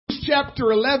Hebrews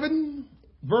chapter 11,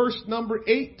 verse number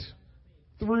 8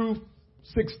 through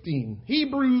 16.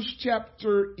 Hebrews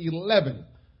chapter 11.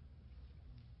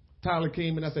 Tyler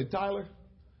came in. I said, Tyler,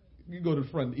 you go to the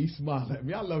front. He smiled at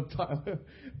me. I love Tyler.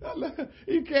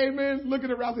 He came in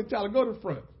looking around. I said, Tyler, go to the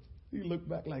front. He looked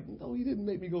back like, no, he didn't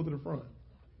make me go to the front.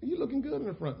 You looking good in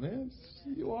the front, man.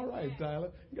 You all right, Tyler.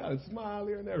 You got a smile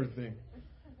here and everything.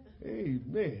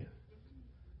 Amen.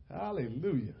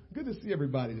 Hallelujah. Good to see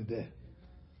everybody today.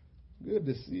 Good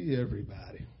to see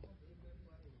everybody.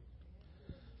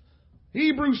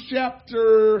 Hebrews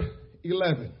chapter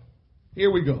 11. Here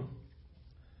we go.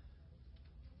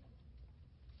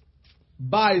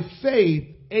 By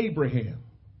faith, Abraham,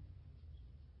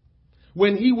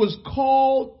 when he was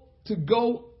called to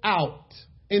go out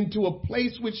into a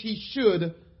place which he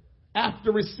should,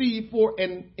 after receive for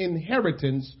an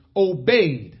inheritance,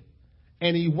 obeyed,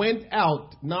 and he went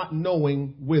out not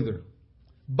knowing whither.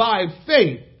 By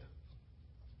faith.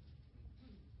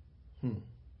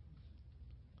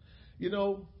 You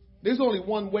know, there's only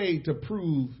one way to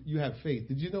prove you have faith.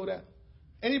 Did you know that?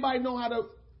 Anybody know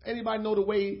the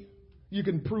way you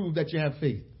can prove that you have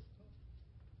faith?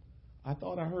 I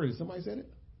thought I heard it. Somebody said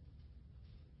it?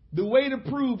 The way to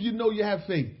prove you know you have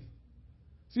faith.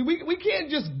 See, we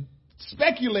can't just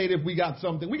speculate if we got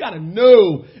something. We got to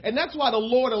know. And that's why the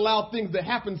Lord allowed things to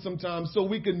happen sometimes, so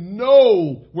we can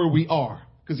know where we are.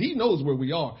 Because he knows where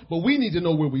we are. But we need to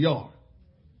know where we are.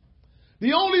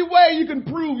 The only way you can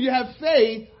prove you have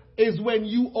faith is when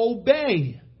you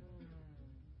obey.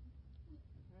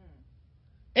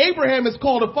 Abraham is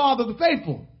called a father of the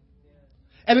faithful.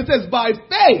 And it says by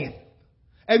faith.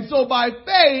 And so by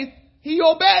faith, he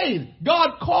obeyed.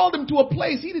 God called him to a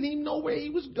place he didn't even know where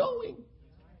he was going.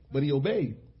 But he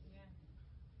obeyed.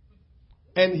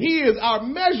 And he is our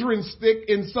measuring stick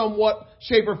in somewhat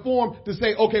shape or form to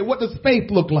say, okay, what does faith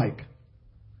look like?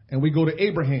 And we go to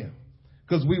Abraham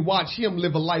because we watch him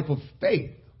live a life of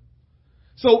faith.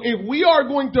 So if we are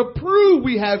going to prove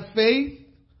we have faith,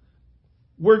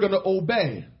 we're going to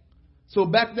obey. So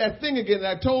back to that thing again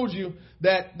that I told you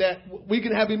that we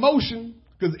can have emotion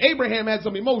because Abraham had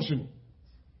some emotion.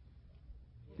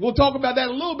 We'll talk about that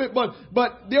a little bit,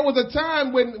 but there was a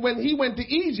time when he went to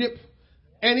Egypt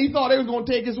and he thought they was going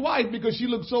to take his wife because she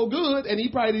looked so good and he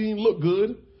probably didn't even look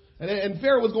good. And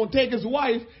Pharaoh was going to take his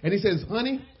wife and he says,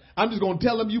 honey, I'm just going to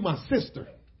tell him you my sister.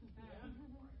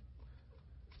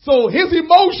 So his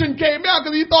emotion came out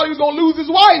because he thought he was going to lose his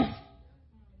wife.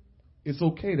 It's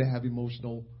okay to have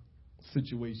emotional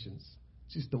situations.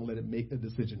 Just don't let it make a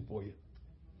decision for you.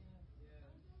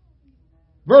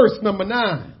 Verse number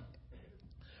 9.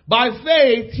 By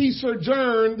faith he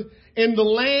sojourned in the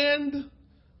land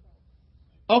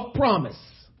of promise,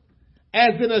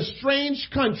 as in a strange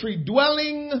country,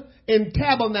 dwelling in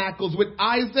tabernacles with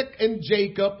Isaac and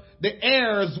Jacob, the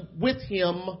heirs with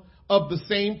him of the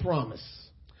same promise.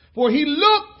 For he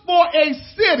looked for a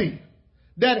city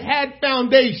that had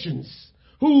foundations,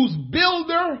 whose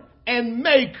builder and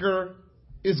maker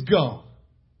is God.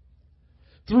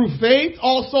 Through faith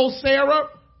also Sarah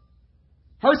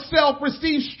herself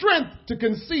received strength to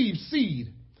conceive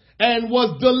seed, and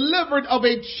was delivered of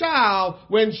a child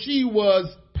when she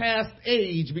was past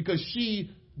age, because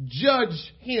she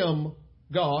judged him,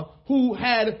 God, who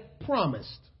had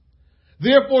promised.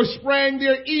 Therefore sprang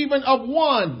there even of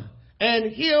one,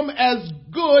 and him as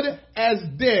good as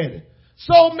dead,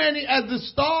 so many as the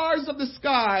stars of the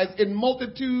skies in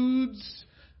multitudes,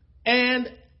 and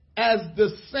as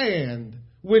the sand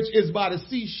which is by the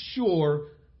seashore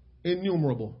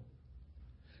innumerable.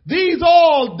 These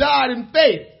all died in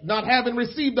faith, not having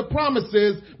received the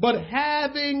promises, but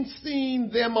having seen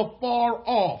them afar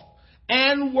off,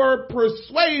 and were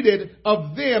persuaded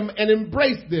of them and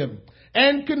embraced them,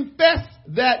 and confessed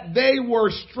that they were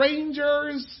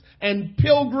strangers and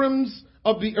pilgrims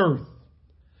of the earth.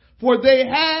 For they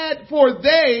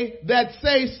that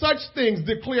say such things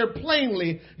declare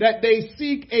plainly that they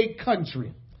seek a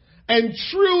country. And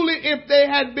truly, if they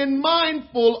had been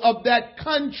mindful of that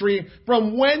country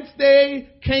from whence they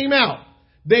came out,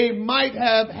 they might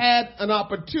have had an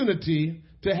opportunity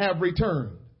to have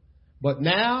returned. But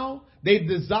now they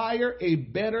desire a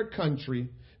better country,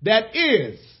 that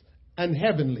is an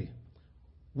heavenly.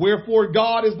 Wherefore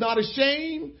God is not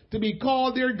ashamed to be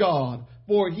called their God,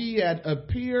 for he had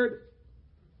prepared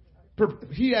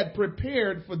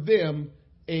for them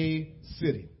a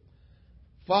city.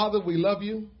 Father, we love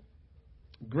you.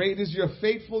 Great is your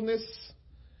faithfulness.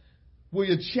 Will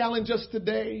you challenge us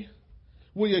today?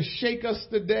 Will you shake us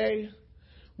today?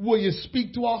 Will you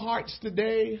speak to our hearts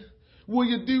today? Will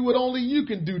you do what only you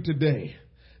can do today?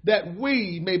 That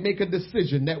we may make a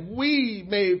decision, that we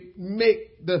may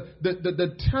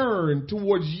the turn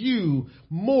towards you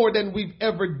more than we've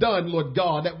ever done, Lord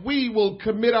God, that we will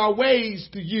commit our ways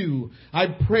to you. I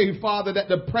pray, Father, that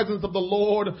the presence of the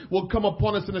Lord will come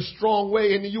upon us in a strong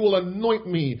way, and you will anoint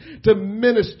me to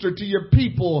minister to your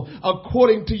people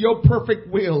according to your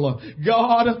perfect will.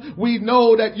 God, we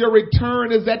know that your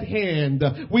return is at hand.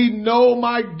 We know,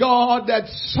 my God, that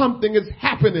something is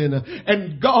happening.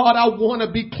 And God, I want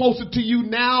to be closer to you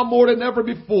now more than ever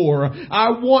before. I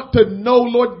want to know,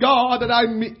 Lord God, that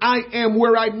I am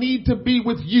where I need to be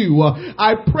with you.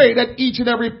 I pray that each and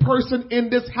every person in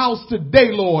this house today,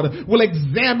 Lord, will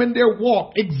examine their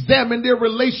walk, examine their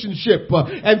relationship,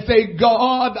 and say,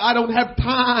 God, I don't have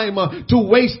time to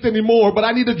waste anymore, but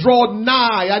I need to draw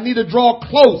nigh. I need to draw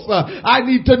close. I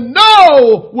need to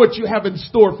know what you have in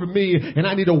store for me, and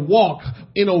I need to walk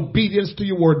in obedience to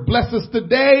your word. Bless us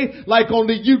today like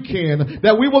only you can,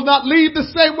 that we will not leave the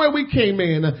same way we came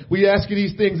in. We ask you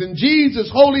these things in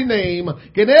Jesus' holy name.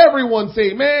 Can everyone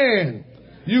say amen?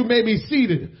 You may be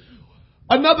seated.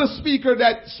 Another speaker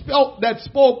that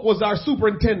spoke was our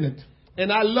superintendent.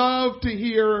 And I love to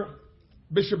hear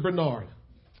Bishop Bernard.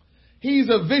 He's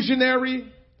a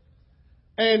visionary,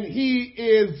 and he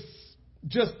is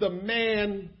just a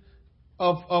man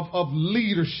of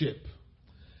leadership.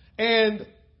 And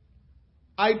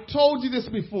I told you this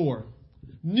before.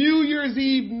 New Year's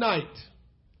Eve night,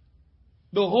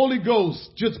 the Holy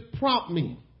Ghost just prompted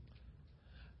me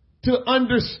to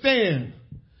understand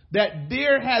that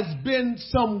there has been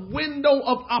some window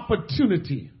of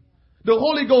opportunity. The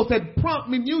Holy Ghost had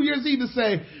prompted me New Year's Eve to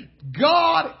say,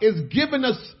 God is giving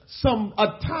us a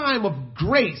time of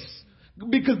grace,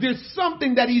 because there's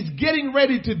something that he's getting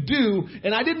ready to do,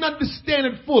 and I didn't understand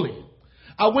it fully.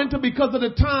 I went to Because of the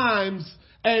Times,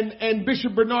 and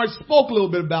Bishop Bernard spoke a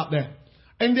little bit about that.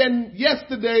 And then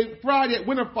yesterday, Friday at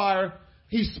Winterfire,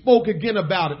 he spoke again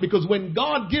about it, because when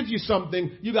God gives you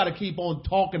something, you got to keep on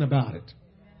talking about it.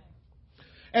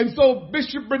 And so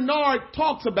Bishop Bernard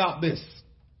talks about this,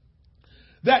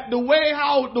 that the way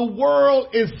how the world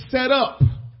is set up,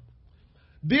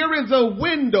 there is a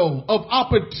window of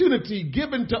opportunity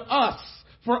given to us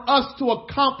for us to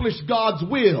accomplish God's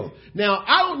will. Now,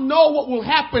 I don't know what will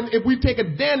happen if we take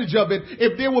advantage of it,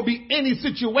 if there will be any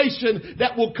situation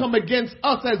that will come against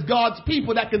us as God's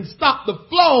people that can stop the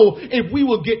flow if we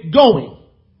will get going.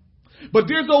 But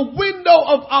there's a window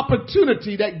of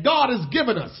opportunity that God has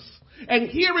given us. And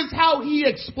here is how he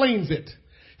explains it.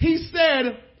 He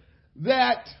said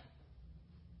that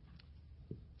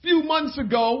a few months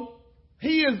ago,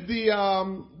 he is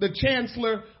the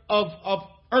chancellor of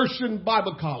Urshan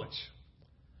Bible College.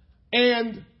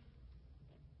 And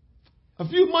a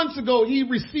few months ago, he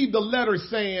received a letter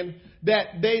saying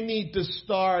that they need to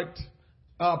start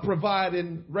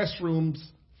providing restrooms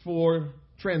for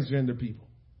transgender people.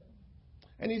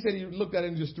 And he said he looked at it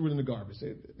and just threw it in the garbage.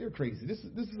 Said, they're crazy. This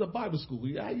is a Bible school.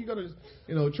 How are you going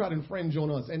to, try to infringe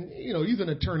on us? And, he's an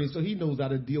attorney, so he knows how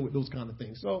to deal with those kind of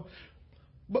things. So,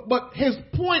 but his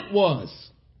point was,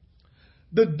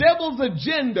 the devil's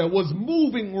agenda was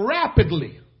moving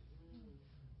rapidly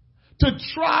to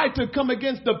try to come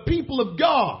against the people of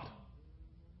God.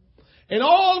 And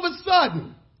all of a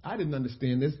sudden, I didn't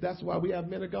understand this. That's why we have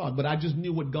men of God. But I just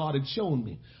knew what God had shown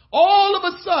me. All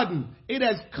of a sudden, it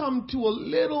has come to a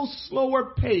little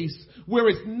slower pace where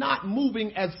it's not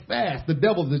moving as fast, the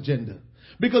devil's agenda.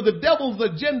 Because the devil's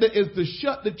agenda is to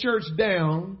shut the church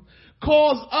down,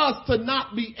 cause us to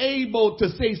not be able to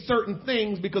say certain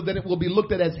things because then it will be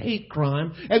looked at as hate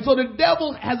crime. And so the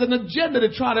devil has an agenda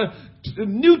to try to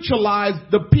neutralize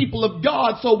the people of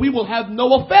God so we will have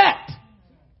no effect.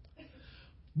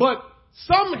 But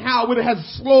somehow it has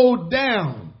slowed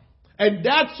down. And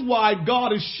that's why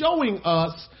God is showing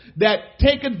us that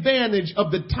take advantage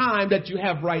of the time that you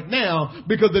have right now,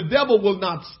 because the devil will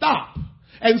not stop.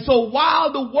 And so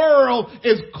while the world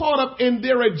is caught up in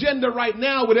their agenda right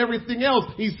now with everything else,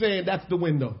 he's saying that's the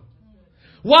window.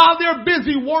 While they're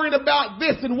busy worrying about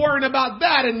this and worrying about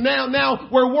that, and now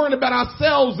we're worrying about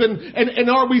ourselves and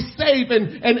are we safe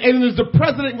and is the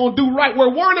president going to do right?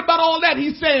 We're worrying about all that.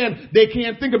 He's saying they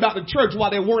can't think about the church while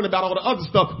they're worrying about all the other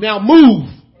stuff. Now move.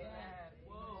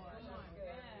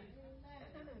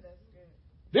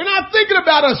 They're not thinking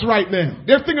about us right now.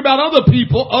 They're thinking about other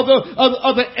people,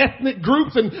 other ethnic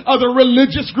groups and other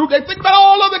religious groups. They think about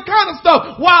all other kind of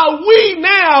stuff. While we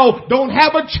now don't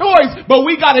have a choice, but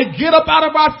we got to get up out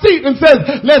of our seat and say,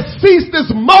 let's seize this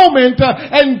moment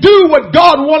and do what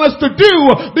God wants us to do.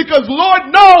 Because Lord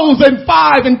knows in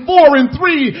 5 and 4 and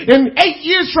 3 and 8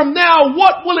 years from now,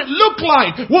 what will it look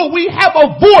like? Will we have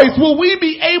a voice? Will we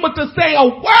be able to say a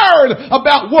word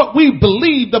about what we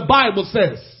believe the Bible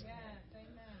says?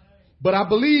 But I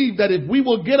believe that if we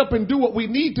will get up and do what we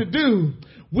need to do,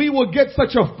 we will get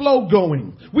such a flow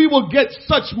going. We will get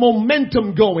such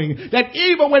momentum going that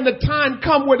even when the time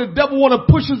comes where the devil want to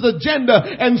push his agenda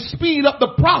and speed up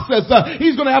the process,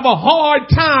 he's going to have a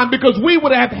hard time because we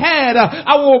would have had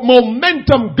our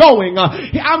momentum going.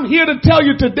 I'm here to tell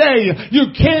you today,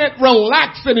 you can't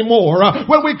relax anymore.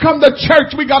 When we come to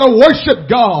church, we got to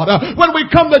worship God. When we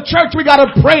come to church, we got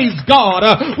to praise God.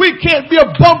 We can't be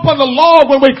a bump on the log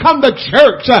when we come to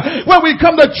church. When we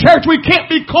come to church, we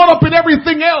can't be caught up in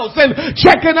everything else and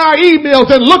checking our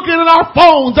emails and looking at our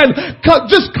phones and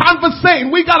just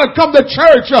conversating. We got to come to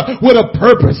church with a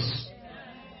purpose.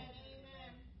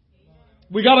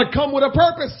 We got to come with a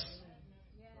purpose.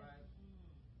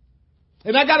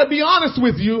 And I got to be honest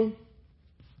with you.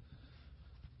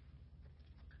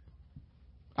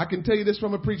 I can tell you this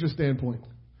from a preacher standpoint.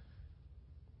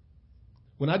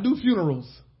 When I do funerals,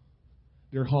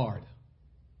 they're hard.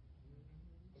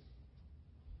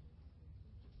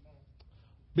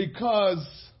 Because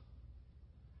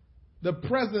the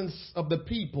presence of the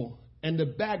people and the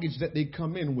baggage that they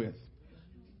come in with,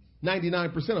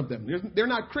 99% of them, they're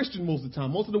not Christian most of the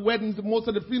time. Most of the weddings, most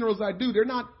of the funerals I do, they're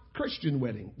not Christian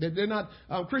weddings. They're not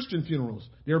Christian funerals.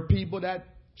 They're people that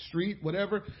street,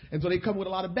 whatever, and so they come with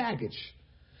a lot of baggage.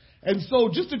 And so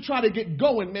just to try to get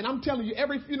going, man, I'm telling you,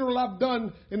 every funeral I've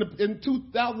done in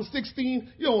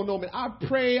 2016, you don't know, man, I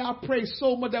pray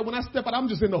so much that when I step out, I'm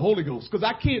just in the Holy Ghost because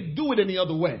I can't do it any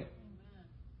other way.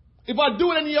 If I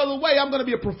do it any other way, I'm going to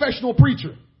be a professional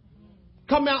preacher.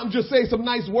 Come out and just say some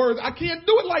nice words. I can't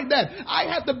do it like that. I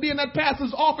have to be in that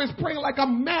pastor's office praying like a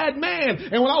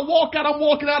madman. And when I walk out, I'm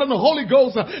walking out in the Holy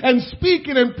Ghost and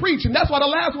speaking and preaching. That's why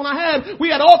the last one I had,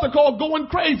 we had an altar called Going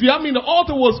Crazy. I mean, the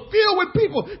altar was filled with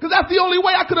people because that's the only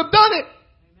way I could have done it.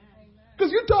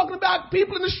 Because you're talking about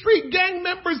people in the street, gang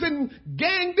members and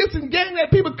gang this and gang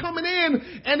that, people coming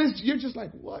in. And you're just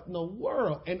like, what in the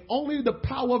world? And only the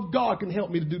power of God can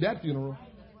help me to do that funeral.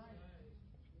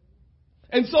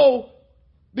 And so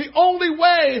the only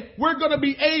way we're going to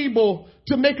be able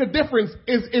to make a difference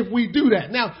is if we do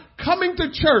that. Now, coming to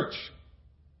church,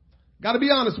 got to be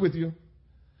honest with you,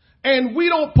 and we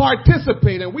don't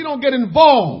participate and we don't get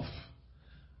involved.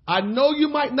 I know you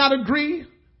might not agree,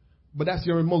 but that's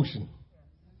your emotion.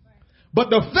 But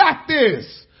the fact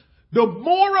is, the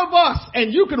more of us,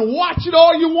 and you can watch it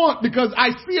all you want because I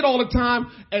see it all the time,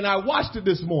 and I watched it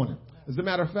this morning. As a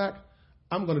matter of fact,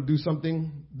 I'm going to do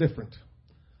something different.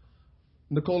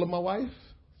 Nicole and my wife,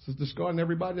 Sister Scar, and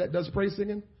everybody that does praise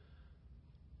singing,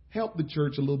 help the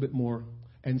church a little bit more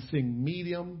and sing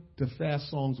medium to fast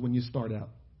songs when you start out.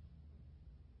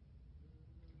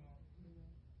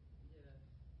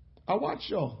 I watch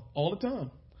y'all all the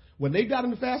time. When they got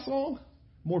in the fast song,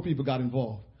 more people got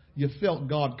involved. You felt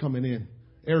God coming in.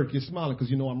 Eric, you're smiling because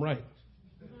you know I'm right.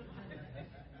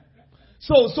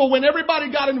 So when everybody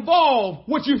got involved,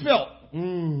 what you felt?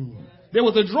 There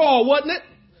was a draw, wasn't it?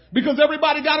 Because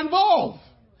everybody got involved.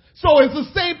 So it's the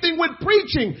same thing with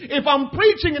preaching. If I'm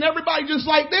preaching and everybody just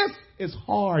like this, it's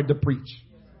hard to preach.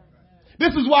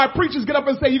 This is why preachers get up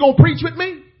and say, you going to preach with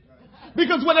me?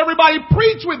 Because when everybody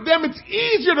preach with them, it's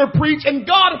easier to preach and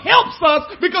God helps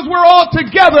us because we're all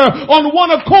together on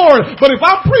one accord. But if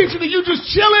I'm preaching and you just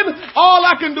chilling, all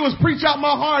I can do is preach out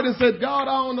my heart and say, God,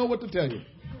 I don't know what to tell you.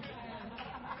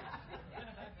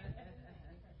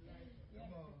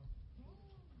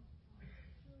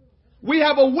 We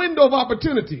have a window of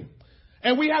opportunity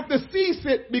and we have to seize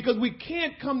it because we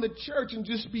can't come to church and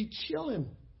just be chilling.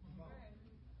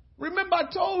 Remember I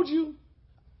told you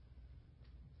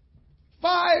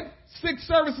 5-6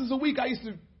 services a week I used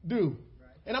to do.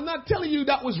 And I'm not telling you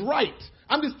that was right.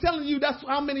 I'm just telling you that's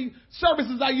how many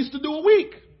services I used to do a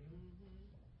week.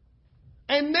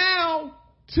 And now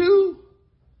 2,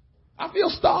 I feel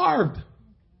starved.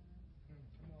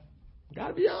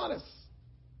 Gotta be honest.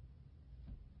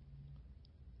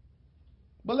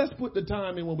 But let's put the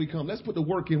time in when we come. Let's put the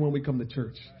work in when we come to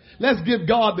church. Let's give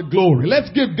God the glory. Let's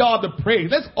give God the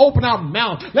praise. Let's open our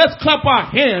mouth. Let's clap our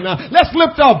hand. Let's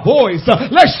lift our voice.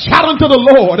 Let's shout unto the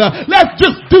Lord. Let's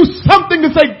just do something to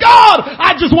say, God,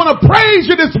 I just want to praise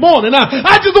you this morning.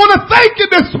 I just want to thank you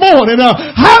this morning.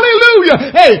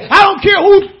 Hallelujah. Hey, I don't care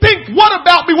who thinks what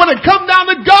about me when it comes down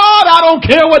to God. I don't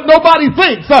care what nobody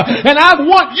thinks. And I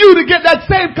want you to get that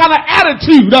same kind of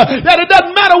attitude that it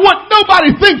doesn't matter what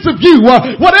nobody thinks of you.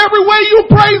 Whatever way you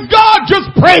praise God,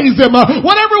 just praise Him.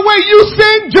 Whatever way you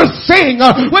sing, just sing.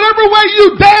 Whatever way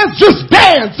you dance, just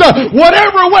dance.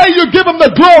 Whatever way you give Him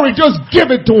the glory, just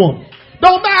give it to Him.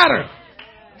 Don't matter.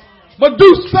 But do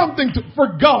something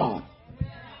for God.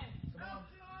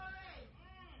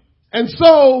 And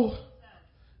so,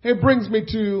 it brings me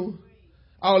to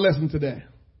our lesson today.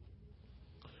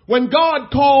 When God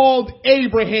called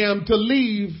Abraham to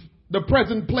leave the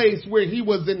present place where he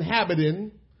was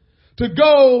inhabiting to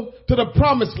go to the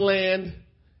promised land,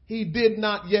 he did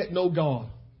not yet know God.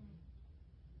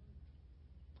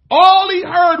 All he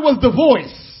heard was the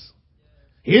voice.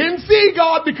 He didn't see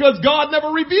God because God never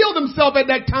revealed himself at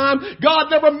that time. God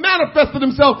never manifested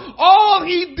himself. All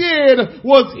he did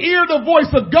was hear the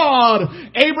voice of God.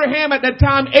 Abraham at that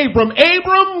time, Abram,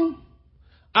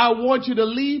 I want you to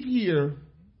leave here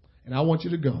and I want you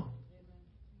to go.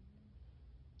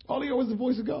 All he heard was the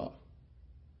voice of God.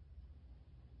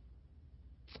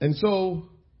 And so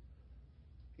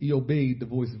he obeyed the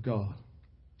voice of God.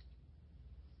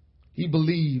 He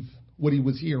believed what he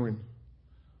was hearing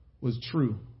was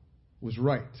true, was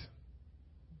right.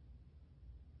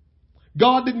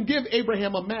 God didn't give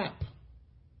Abraham a map.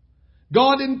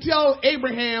 God didn't tell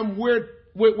Abraham where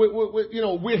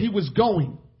he was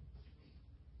going.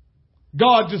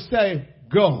 God just said,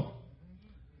 go.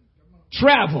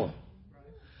 Travel.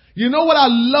 You know what I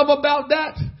love about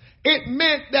that? It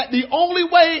meant that the only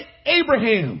way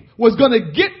Abraham was going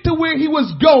to get to where he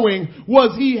was going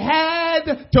was he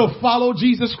had to follow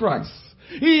Jesus Christ.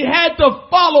 He had to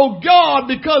follow God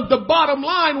because the bottom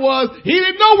line was he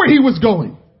didn't know where he was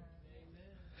going.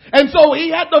 And so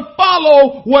he had to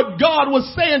follow what God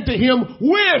was saying to him,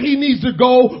 where he needs to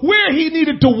go, where he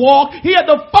needed to walk. He had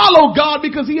to follow God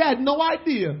because he had no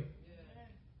idea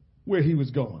where he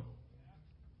was going.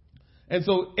 And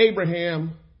so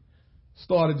Abraham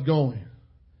started going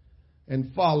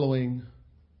and following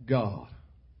God.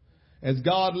 As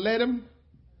God led him,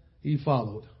 he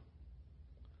followed.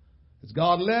 As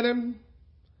God led him,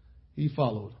 he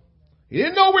followed. He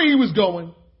didn't know where he was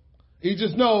going. He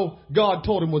just know God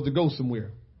told him was to go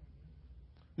somewhere.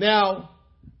 Now,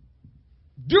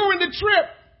 during the trip,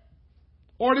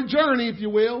 or the journey, if you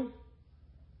will,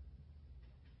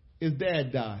 his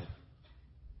dad died.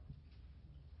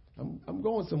 I'm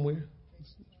going somewhere.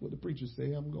 That's what the preachers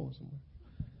say. I'm going somewhere.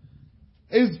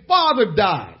 His father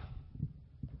died.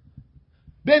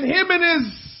 Then him and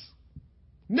his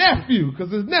nephew,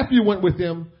 because his nephew went with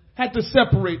him, had to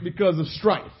separate because of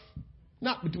strife.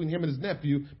 Not between him and his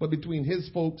nephew, but between his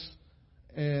folks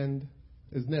and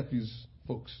his nephew's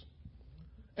folks.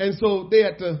 And so they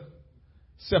had to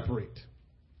separate.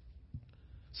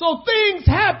 So things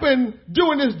happened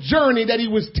during this journey that he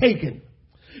was taking.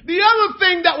 The other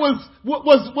thing that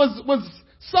was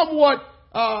somewhat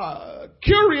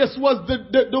curious was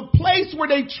the place where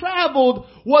they traveled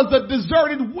was a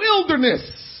deserted wilderness.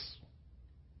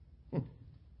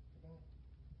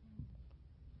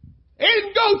 They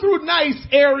didn't go through nice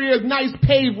areas, nice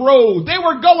paved roads. They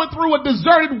were going through a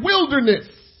deserted wilderness.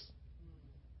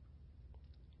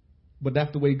 But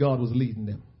that's the way God was leading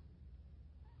them.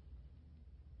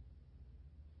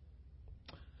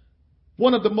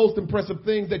 One of the most impressive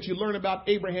things that you learn about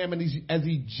Abraham as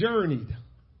he journeyed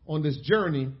on this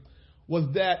journey was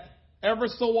that ever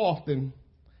so often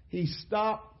he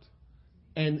stopped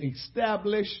and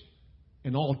established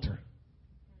an altar.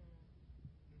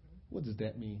 What does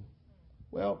that mean?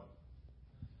 Well,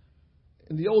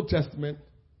 in the Old Testament,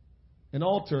 an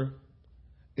altar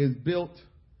is built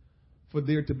for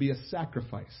there to be a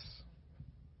sacrifice.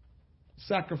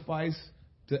 Sacrifice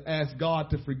to ask God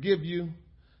to forgive you.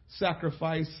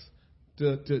 Sacrifice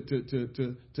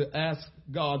to ask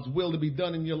God's will to be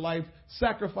done in your life.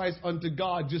 Sacrifice unto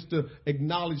God just to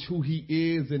acknowledge who He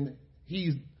is and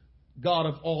He's God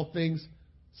of all things.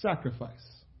 Sacrifice.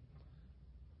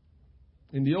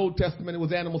 In the Old Testament, it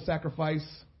was animal sacrifice.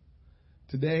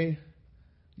 Today,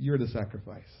 you're the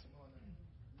sacrifice.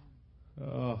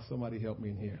 Oh, somebody help me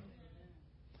in here.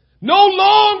 No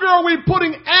longer are we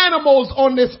putting animals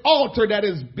on this altar that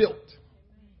is built.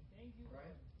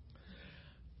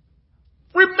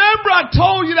 Remember, I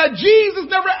told you that Jesus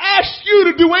never asked you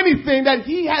to do anything that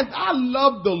He has. I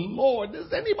love the Lord.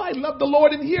 Does anybody love the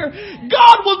Lord in here?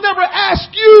 God will never ask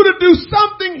you to do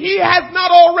something He has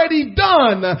not already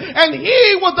done. And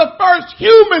He was the first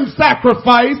human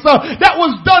sacrifice that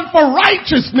was done for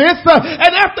righteousness.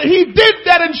 And after He did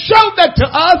that and showed that to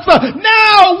us,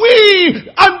 now we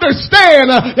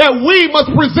understand that we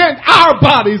must present our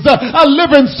bodies a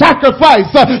living sacrifice.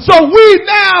 So we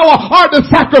now are the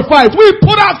sacrifice. We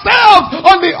put ourselves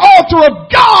on the altar of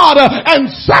God and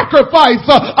sacrifice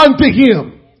unto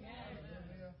Him.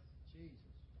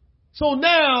 So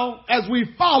now, as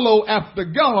we follow after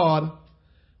God,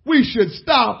 we should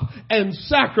stop and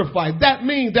sacrifice. That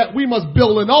means that we must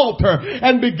build an altar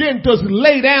and begin to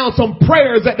lay down some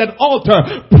prayers at that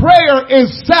altar. Prayer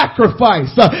is sacrifice.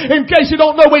 In case you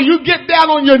don't know, when you get down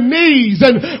on your knees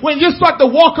and when you start to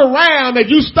walk around and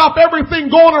you stop everything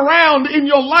going around in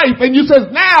your life and you say,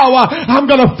 now I'm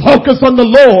going to focus on the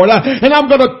Lord and I'm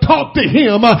going to talk to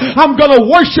Him. I'm going to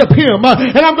worship Him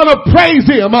and I'm going to praise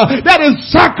Him. That is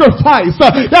sacrifice.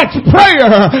 That's prayer.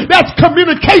 That's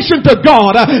communication to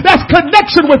God. That's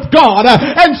connection with God.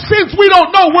 And since we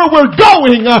don't know where we're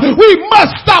going, we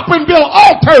must stop and build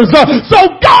altars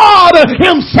so God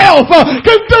Himself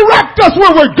can direct us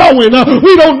where we're going.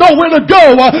 We don't know where to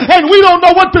go and we don't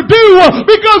know what to do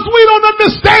because we don't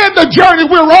understand the journey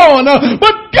we're on.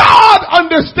 But God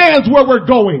understands where we're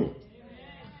going.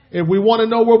 If we want to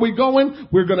know where we're going,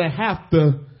 we're going to have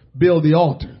to build the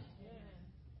altar.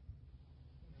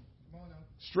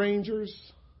 Strangers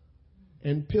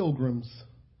and pilgrims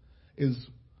is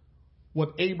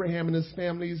what Abraham and his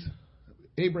family,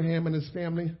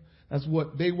 that's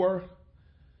what they were,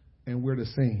 and we're the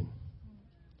same.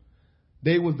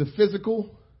 They was the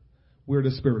physical, we're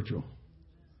the spiritual.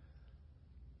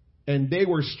 And they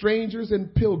were strangers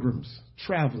and pilgrims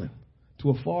traveling to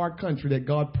a far country that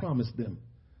God promised them.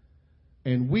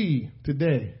 And we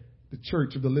today, the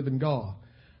Church of the Living God,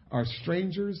 are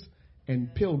strangers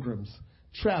and pilgrims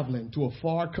traveling to a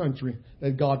far country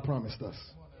that God promised us.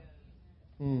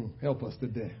 Help us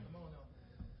today.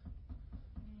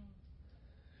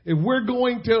 If we're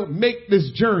going to make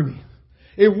this journey,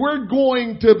 if we're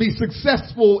going to be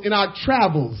successful in our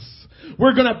travels,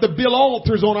 we're going to have to build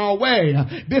altars on our way.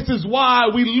 This is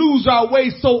why we lose our way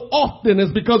so often,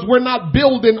 is because we're not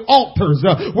building altars.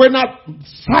 We're not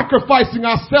sacrificing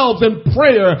ourselves in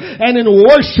prayer and in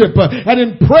worship and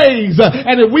in praise.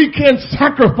 And if we can't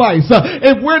sacrifice,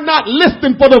 if we're not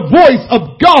listening for the voice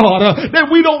of God, then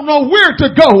we don't know where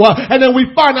to go. And then we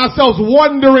find ourselves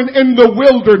wandering in the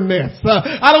wilderness.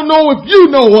 I don't know if you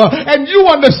know and you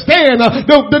understand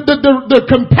the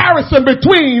comparison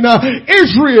between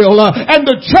Israel and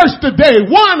the church today.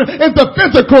 One is the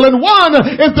physical and one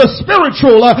is the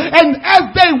spiritual. And as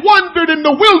they wandered in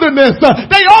the wilderness,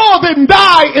 they all didn't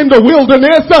die in the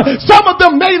wilderness. Some of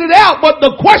them made it out, but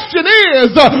the question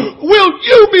is, will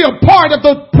you be a part of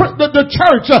the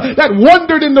church that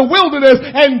wandered in the wilderness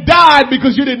and died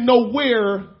because you didn't know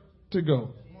where to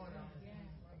go?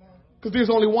 Because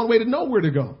there's only one way to know where to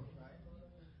go.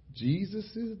 Jesus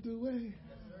is the way,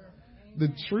 the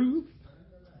truth,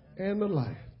 and the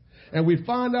life. And we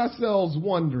find ourselves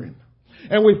wondering.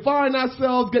 And we find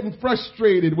ourselves getting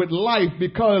frustrated with life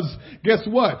because guess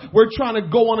what? We're trying to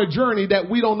go on a journey that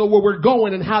we don't know where we're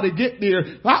going and how to get there.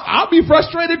 I'll be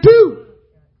frustrated too.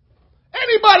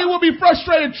 Anybody will be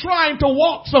frustrated trying to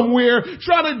walk somewhere,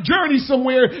 trying to journey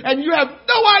somewhere, and you have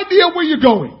no idea where you're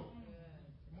going.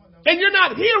 And you're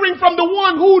not hearing from the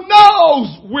one who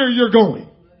knows where you're going.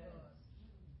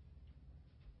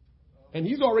 And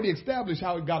He's already established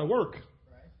how it got to work.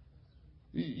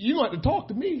 You're going to have to talk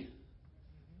to me.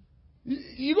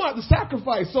 You're going to have to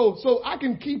sacrifice so I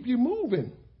can keep you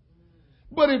moving.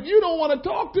 But if you don't want to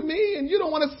talk to me and you don't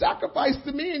want to sacrifice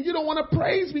to me and you don't want to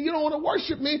praise me, you don't want to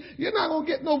worship me, you're not going to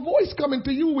get no voice coming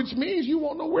to you, which means you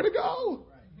won't know where to go.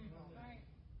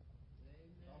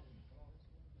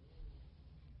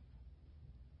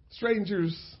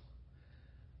 Strangers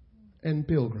and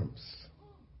pilgrims.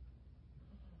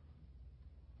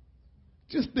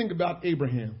 Just think about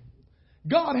Abraham.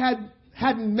 God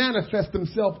hadn't manifested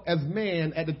Himself as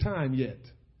man at the time yet.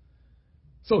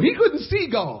 So he couldn't see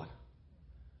God.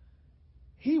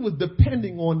 He was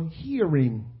depending on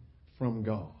hearing from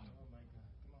God.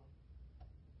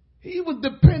 He was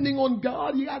depending on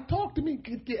God. You got to talk to me.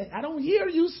 I don't hear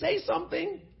you. Say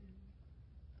something.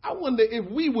 I wonder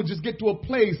if we would just get to a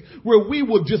place where we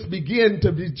would just begin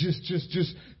to be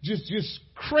just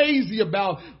crazy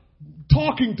about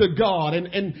talking to God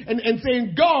and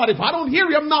saying, God, if I don't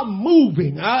hear you, I'm not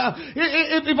moving.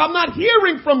 If I'm not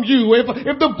hearing from you, if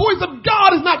the voice of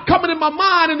God is not coming in my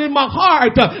mind and in my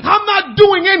heart, I'm not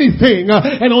doing anything.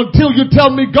 And until you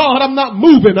tell me, God, I'm not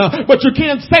moving. But you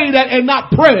can't say that and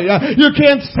not pray. You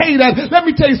can't say that. Let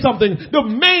me tell you something. The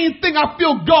main thing I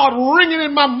feel God ringing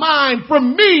in my mind for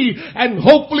me, and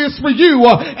hopefully it's for you,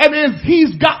 and is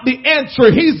He's got the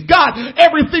answer. He's got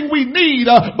everything we need.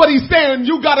 But He's saying,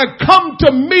 you gotta come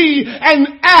to me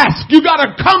and ask. You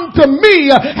gotta come to me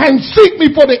and seek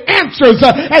me for the answers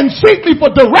and seek me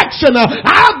for direction.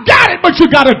 I've got it, but you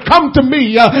gotta come to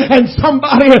me. And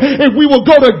somebody, if we will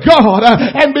go to God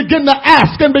and begin to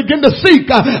ask and begin to seek,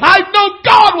 I know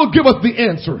God will give us the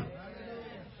answer.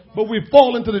 But we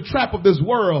fall into the trap of this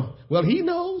world. Well, he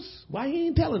knows. Why he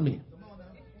ain't telling me?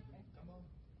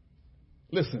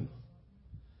 Listen.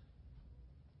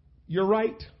 You're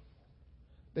right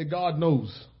that God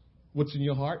knows what's in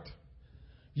your heart.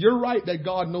 You're right that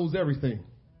God knows everything.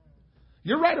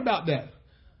 You're right about that.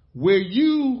 Where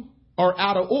you are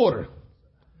out of order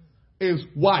is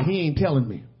why he ain't telling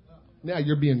me. Now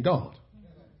you're being God.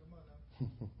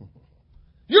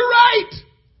 You're right.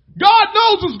 God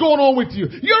knows what's going on with you.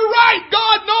 You're right.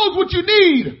 God knows what you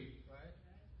need.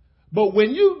 But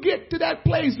when you get to that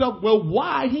place of, well,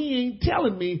 why he ain't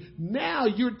telling me, now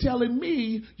you're telling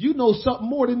me you know something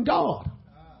more than God.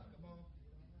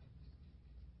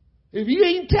 If he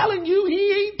ain't telling you,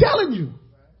 he ain't telling you.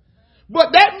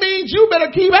 But that means you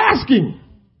better keep asking.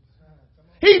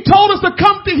 He told us to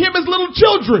come to him as little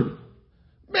children.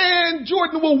 Man,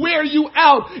 Jordan will wear you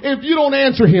out if you don't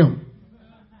answer him.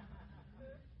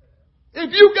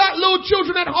 If you got little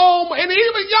children at home and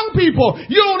even young people,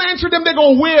 you don't answer them, they're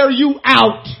going to wear you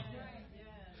out.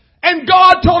 And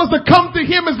God told us to come to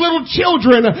him as little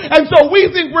children. And so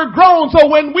we think we're grown. So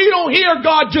when we don't hear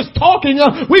God just talking,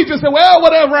 we just say, well,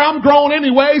 whatever, I'm grown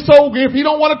anyway. So if he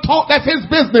don't want to talk, that's his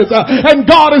business. And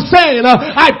God is saying,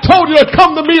 I told you to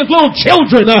come to me as little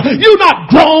children. You're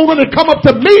not grown when it come up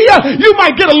to me. You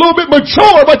might get a little bit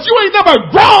mature, but you ain't never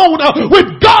grown with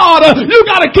God. You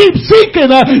got to keep seeking.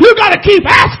 You got to keep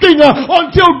asking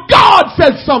until God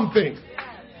says something.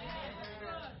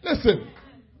 Listen.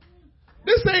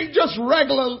 This ain't just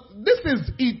regular, this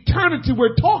is eternity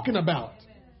we're talking about.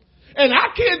 And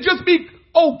I can't just be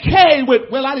okay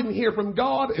with, well, I didn't hear from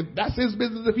God. That's his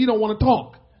business if he don't want to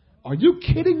talk. Are you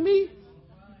kidding me?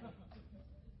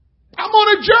 I'm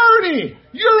on a journey.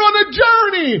 You're on a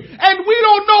journey. And we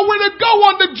don't know where to go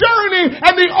on the journey.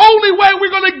 And the only way we're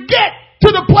going to get to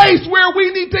the place where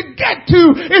we need to get to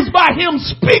is by him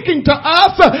speaking to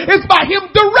us. It's by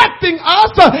him directing us.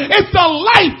 It's the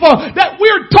life that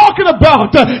we're talking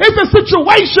about. It's a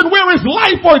situation where it's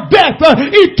life or death,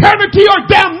 eternity or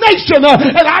damnation.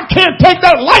 And I can't take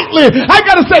that lightly. I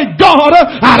gotta say, God,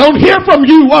 I don't hear from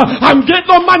you. I'm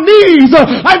getting on my knees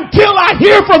until I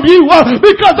hear from you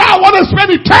because I want to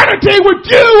spend eternity with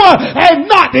you and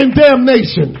not in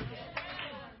damnation.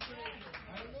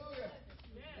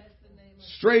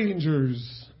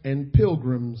 Strangers and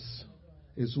pilgrims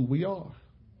is who we are.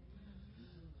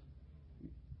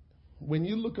 When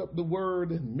you look up the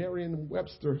word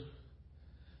Merriam-Webster,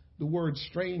 the word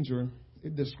stranger,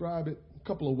 it describes it a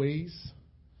couple of ways.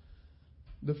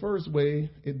 The first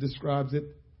way it describes it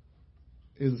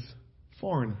is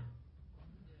foreigner.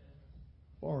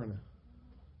 Foreigner.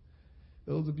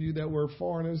 Those of you that were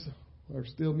foreigners, or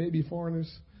still maybe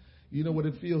foreigners, you know what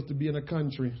it feels to be in a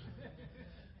country.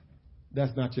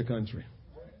 That's not your country.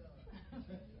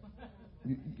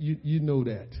 You know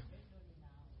that.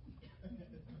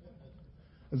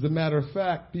 As a matter of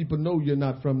fact, people know you're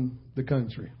not from the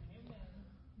country.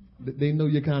 They know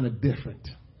you're kind of different.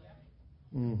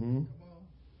 Mm-hmm.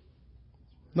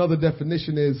 Another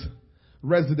definition is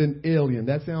resident alien.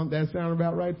 That sound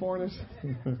about right, foreigners?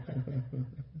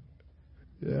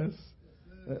 Yes.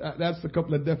 That's a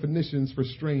couple of definitions for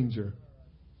stranger.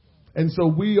 And so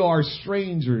we are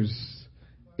strangers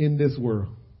in this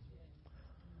world.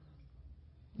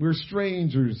 We're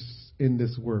strangers in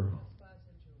this world.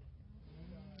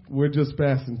 We're just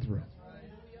passing through.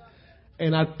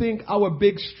 And I think our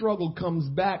big struggle comes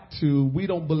back to we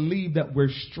don't believe that we're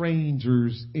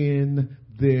strangers in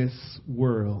this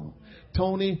world.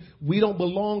 Tony, we don't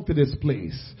belong to this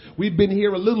place. We've been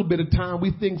here a little bit of time.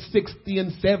 We think 60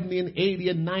 and 70 and 80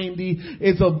 and 90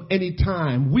 is of any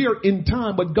time. We are in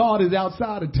time, but God is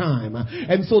outside of time.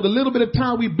 And so the little bit of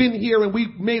time we've been here and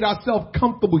we've made ourselves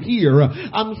comfortable here,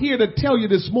 I'm here to tell you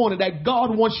this morning that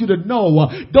God wants you to know,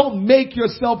 don't make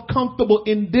yourself comfortable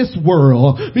in this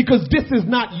world because this is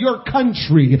not your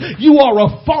country. You are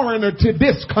a foreigner to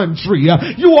this country.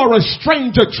 You are a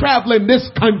stranger traveling this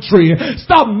country.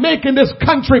 Stop making this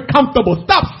country comfortable.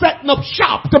 Stop setting up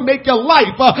shop to make your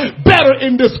life better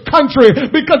in this country.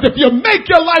 Because if you make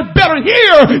your life better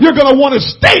here, you're going to want to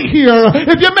stay here.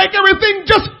 If you make everything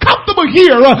just comfortable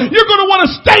here, you're going to want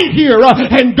to stay here.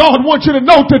 And God wants you to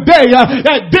know today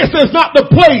that this is not the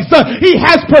place He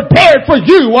has prepared for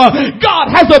you. God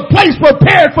has a place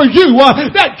prepared for you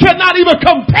that cannot even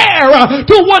compare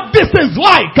to what this is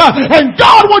like. And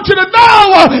God wants you to know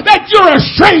that you're a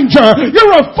stranger.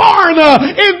 You're a foreigner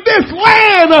in this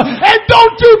land, and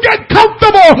don't you get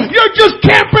comfortable. You're just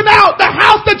camping out. The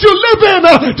house that you live in,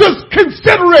 just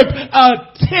consider it a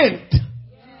tent.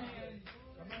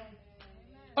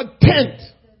 A tent.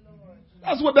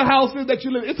 That's what the house is that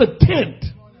you live in. It's a tent.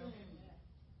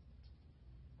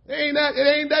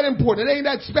 It ain't that important. It ain't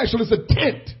that special. It's a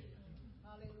tent.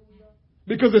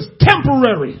 Because it's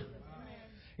temporary.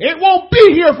 It won't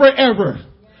be here forever.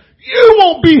 You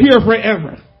won't be here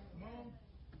forever.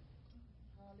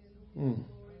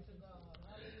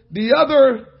 The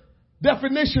other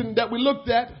definition that we looked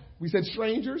at, we said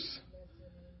strangers,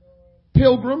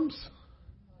 pilgrims.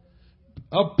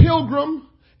 A pilgrim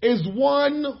is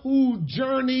one who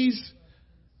journeys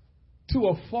to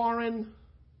a foreign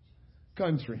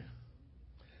country.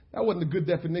 That wasn't a good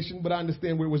definition, but I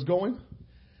understand where it was going.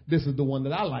 This is the one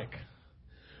that I like.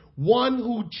 One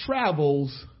who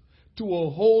travels to a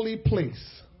holy place.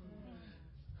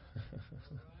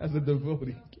 As a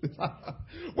devotee.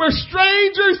 We're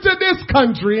strangers to this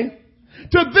country,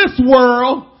 to this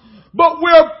world, but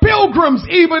we're pilgrims.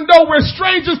 Even though we're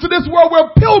strangers to this world,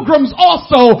 we're pilgrims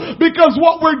also, because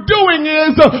what we're doing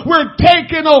is we're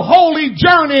taking a holy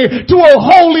journey to a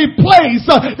holy place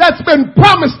that's been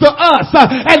promised to us.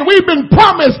 And we've been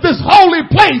promised this holy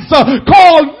place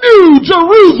called New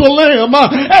Jerusalem.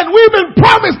 And we've been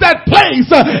promised that place,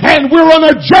 and we're on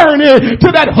a journey to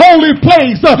that holy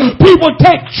place. People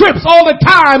take trips all the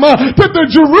time to the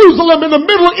Jerusalem in the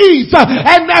Middle East,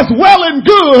 and that's well and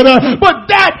good, but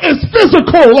that is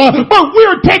physical, but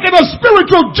we're taking a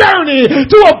spiritual journey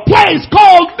to a place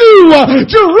called New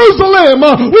Jerusalem.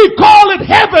 We call it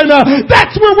heaven.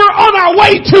 That's where we're on our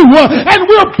way to, and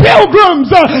we're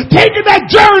pilgrims taking that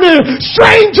journey,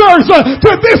 strangers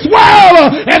to this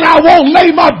world. And I won't lay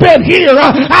my bed here.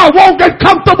 I won't get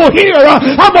comfortable here.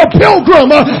 I'm a pilgrim.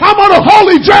 I'm on a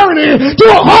holy journey to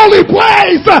a holy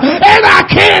place, and I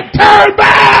can't turn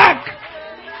back.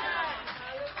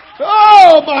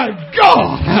 Oh my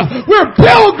God. We're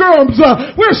pilgrims.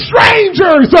 We're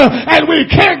strangers, and we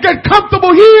can't get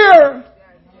comfortable here.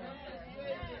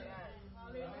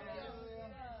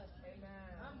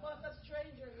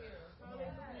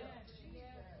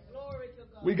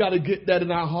 We got to get that in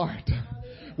our heart.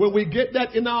 When we get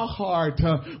that in our heart,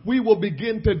 we will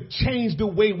begin to change the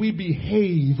way we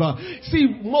behave. See,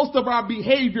 most of our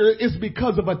behavior is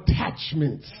because of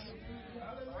attachments.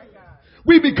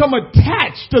 We become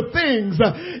attached to things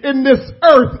in this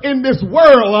earth, in this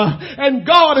world. And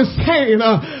God is saying,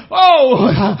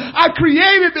 I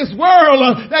created this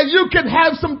world that you can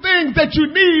have some things that you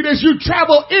need as you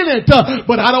travel in it.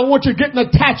 But I don't want you getting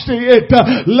attached to it.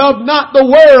 Love not the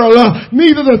world,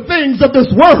 neither the things of this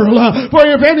world. For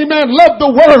if any man love the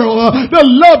world, the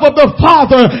love of the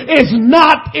Father is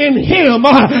not in him.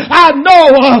 I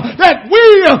know that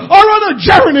we are on a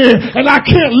journey, and I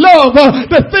can't love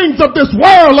the things of this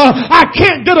world. I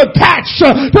can't get attached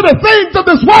to the things of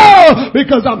this world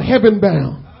because I'm heaven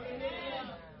bound.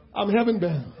 I'm heaven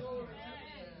bound.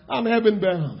 I'm heaven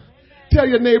bound. Tell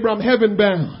your neighbor I'm heaven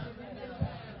bound.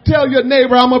 Tell your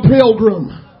neighbor I'm a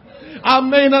pilgrim. I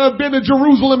may not have been to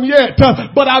Jerusalem yet,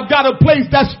 but I've got a place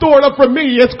that's stored up for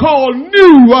me. It's called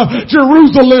New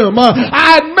Jerusalem.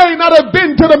 I may not have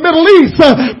been to the Middle East,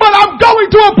 but I'm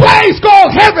going to a place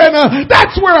called heaven.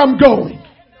 That's where I'm going.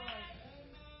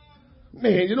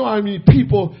 Man, you know how many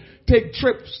people take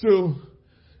trips to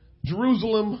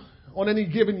Jerusalem on any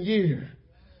given year?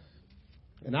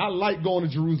 And I like going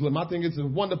to Jerusalem. I think it's a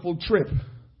wonderful trip.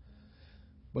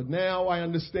 But now I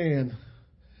understand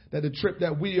that the trip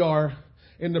that we are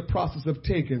in the process of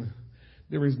taking,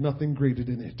 there is nothing greater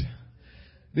than it.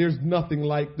 There's nothing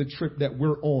like the trip that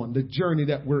we're on, the journey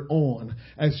that we're on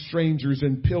as strangers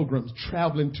and pilgrims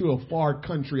traveling to a far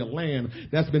country, a land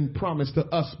that's been promised to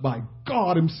us by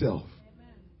God himself.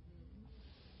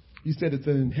 He said it's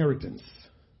an inheritance.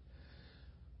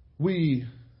 We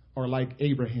are like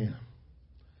Abraham.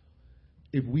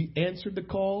 If we answer the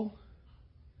call,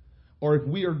 or if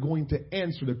we are going to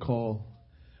answer the call,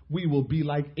 we will be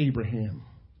like Abraham.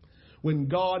 When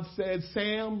God said,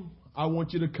 Sam, I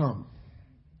want you to come.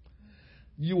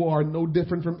 You are no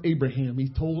different from Abraham. He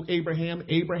told Abraham,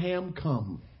 Abraham,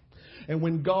 come. And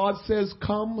when God says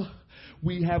come,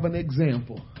 we have an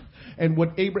example. And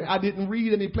what I didn't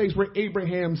read any place where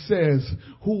Abraham says,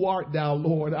 who art thou,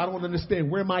 Lord? I don't understand.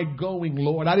 Where am I going,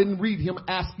 Lord? I didn't read him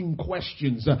asking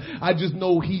questions. I just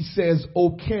know he says,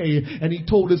 okay. And he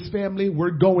told his family,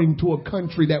 we're going to a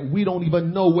country that we don't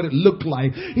even know what it looked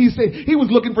like. He said he was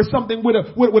looking for something with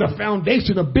a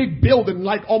foundation, a big building,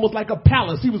 like almost like a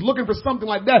palace. He was looking for something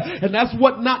like that. And that's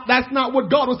not what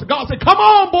God was. God said, come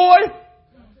on, boy.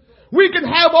 We can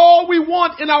have all we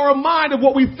want in our mind of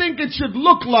what we think it should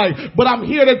look like. But I'm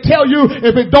here to tell you,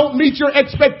 if it don't meet your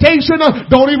expectation,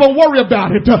 don't even worry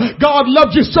about it. God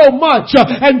loves you so much,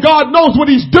 and God knows what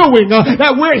He's doing,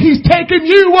 that where He's taking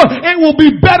you, it will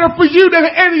be better for you than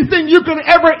anything you can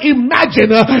ever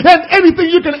imagine, and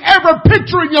anything you can ever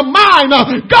picture in your mind.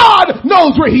 God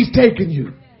knows where He's taking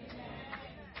you.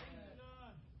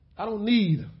 I don't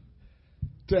need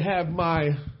to have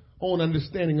my own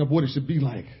understanding of what it should be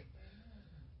like.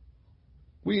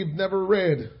 We've never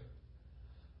read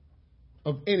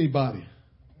of anybody.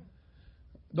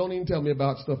 Don't even tell me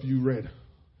about stuff you read,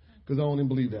 because I don't even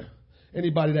believe that.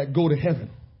 Anybody that go to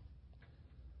heaven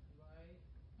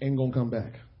ain't gonna come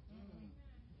back.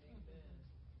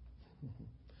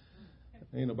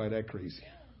 Ain't nobody that crazy.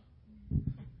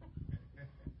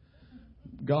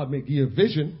 God may give you a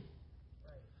vision,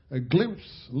 a glimpse,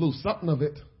 a little something of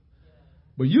it,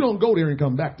 but you don't go there and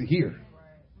come back to here.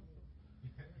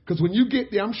 Because when you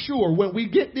get there, I'm sure, when we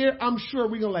get there, I'm sure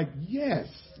we're going to like, yes,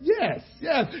 yes,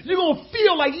 yes. You're going to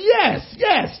feel like, yes,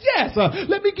 yes, yes.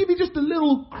 Let me give you just a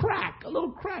little crack,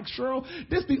 Cheryl.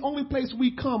 This is the only place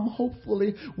we come,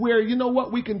 hopefully, where, you know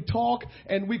what, we can talk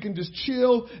and we can just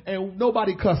chill and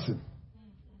nobody cussing.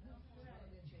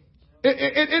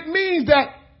 It means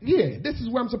that, yeah, this is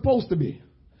where I'm supposed to be.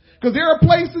 Because there are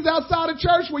places outside of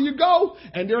church where you go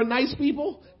and there are nice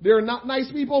people, there are not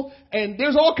nice people, and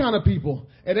there's all kind of people.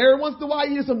 And every once in a while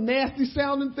you hear some nasty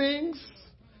sounding things.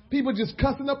 People just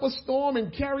cussing up a storm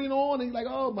and carrying on, and you're like,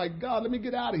 oh my God, let me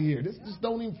get out of here. This just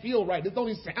don't even feel right. This don't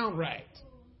even sound right.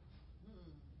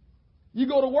 You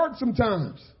go to work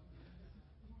sometimes.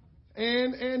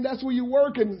 And that's where you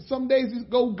work, and some days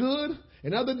it go good,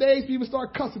 and other days people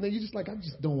start cussing, and you're just like, I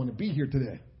just don't want to be here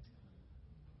today.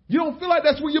 You don't feel like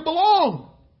that's where you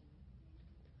belong.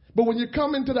 But when you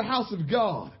come into the house of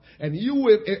God, and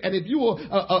if you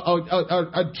are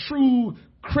a true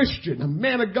Christian, a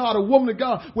man of God, a woman of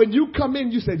God, when you come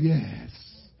in, you say, yes,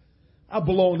 I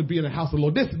belong to be in the house of the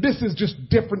Lord. This is just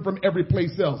different from every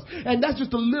place else. And that's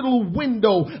just a little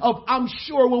window of, I'm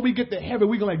sure when we get to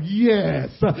heaven, we're going to like, yes.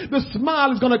 The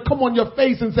smile is going to come on your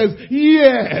face and says,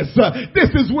 yes, this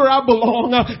is where I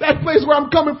belong. That place where I'm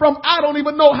coming from, I don't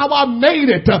even know how I made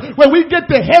it. When we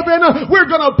get to heaven, we're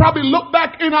going to probably look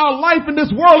back in our life in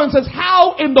this world and says,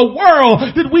 how in the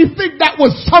world did we think that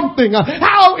was something?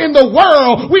 How in the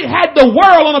world we had the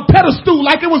world on a pedestal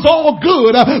like it was all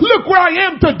good? Look where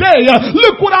I am today.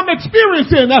 Look what I'm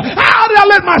experiencing. How did I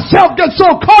let myself get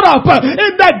so caught up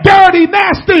in that dirty,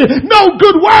 nasty, no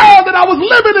good world that I was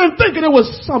living in thinking it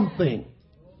was something?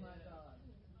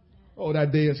 Oh,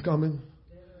 that day is coming.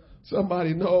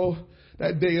 Somebody know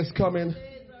that day is coming.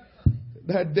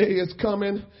 That day is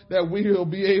coming that we will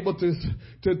be able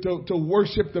to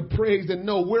worship, to praise, and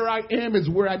know where I am is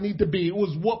where I need to be. It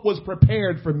was what was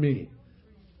prepared for me.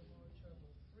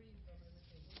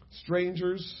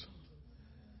 Strangers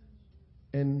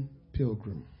and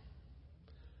pilgrim.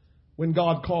 When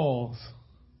God calls,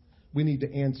 we need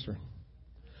to answer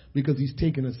because He's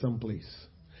taking us someplace.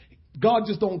 God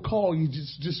just don't call you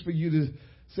just for you to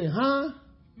say, huh?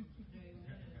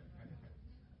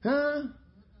 Huh?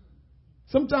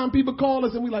 Sometimes people call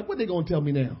us and we're like, what are they going to tell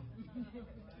me now?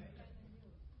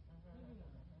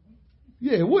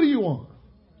 Yeah, what do you want?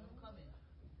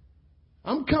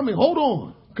 I'm coming. Hold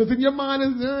on. Because in your mind,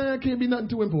 it can't be nothing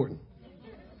too important.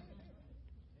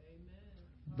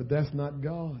 But that's not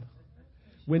God.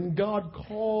 When God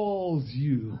calls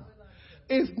you,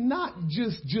 it's not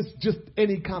just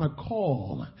any kind of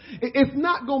call. It's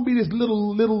not going to be this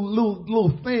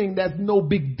little thing that's no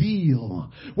big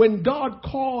deal. When God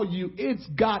calls you, it's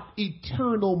got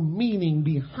eternal meaning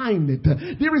behind it.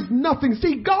 There is nothing.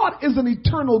 See, God is an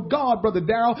eternal God, Brother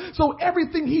Darrell. So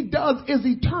everything He does is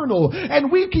eternal.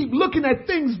 And we keep looking at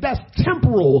things that's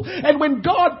temporal. And when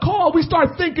God calls, we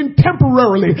start thinking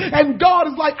temporarily. And God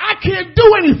is like, I can't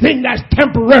do anything that's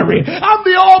temporary. I'm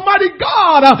the Almighty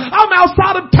God. I'm outside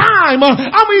of time.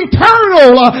 I'm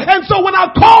eternal. And so when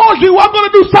I call you, I'm going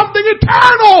to do something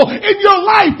eternal in your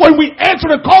life. When we answer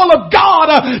the call of God,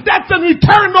 that's an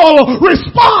eternal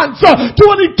response to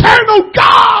an eternal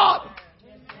God.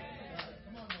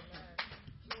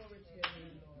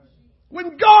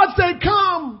 When God said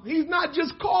come, He's not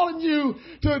just calling you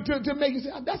to make you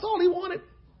say, that's all He wanted.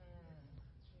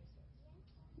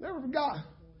 Never forgot.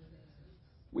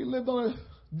 We lived on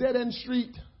a dead-end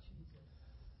street.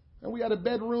 And we had a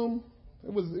bedroom.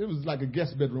 It was like a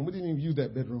guest bedroom. We didn't even use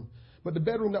that bedroom. But the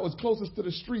bedroom that was closest to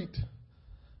the street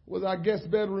was our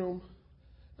guest bedroom.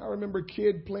 I remember a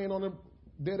kid playing on a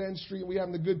dead-end street. We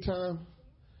having a good time.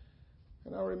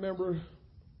 And I remember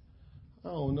I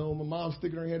don't know. My mom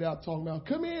sticking her head out talking about,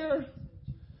 come here.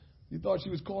 You thought she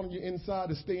was calling you inside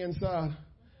to stay inside.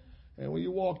 And when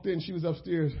you walked in, she was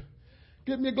upstairs.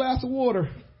 Get me a glass of water.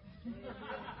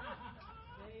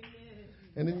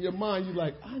 And in your mind, you're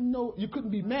like, I know. You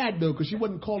couldn't be mad, though, because she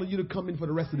wasn't calling you to come in for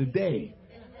the rest of the day.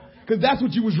 Because that's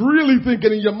what you was really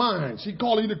thinking in your mind. She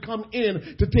calling you to come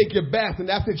in to take your bath, and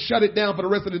that's it. Shut it down for the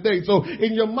rest of the day. So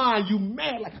in your mind, you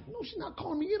mad. Like, no, she's not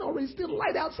calling me in already. It's still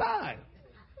light outside.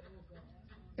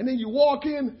 And then you walk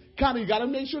in, kind of, you got to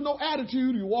make sure no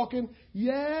attitude. You walk in,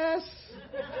 yes.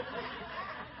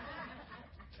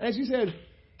 And she said,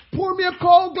 pour me a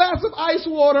cold glass of ice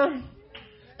water.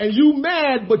 And you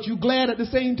mad, but you glad at the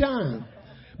same time.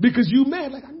 Because you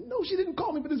mad, like, I know she didn't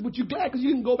call me for this, but you glad because you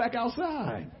didn't go back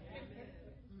outside.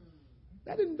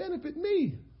 That didn't benefit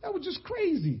me. That was just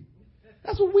crazy.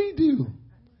 That's what we do.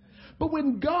 But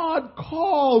when God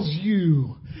calls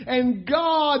you and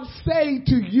God say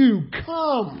to you,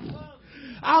 come,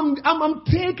 I'm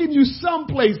taking you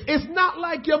someplace. It's not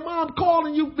like your mom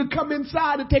calling you to come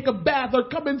inside to take a bath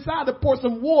or come inside to pour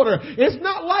some water. It's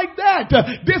not like that.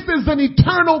 This is an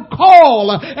eternal call,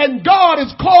 and God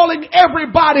is calling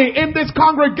everybody in this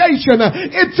congregation.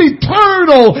 It's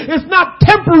eternal. It's not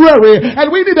temporary,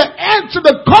 and we need to answer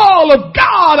the call of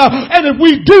God. And if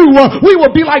we do, we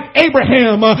will be like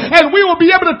Abraham, and we will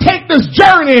be able to take this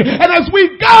journey. And as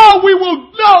we go, we will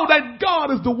know that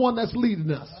God is the one that's leading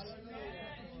us.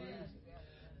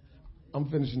 I'm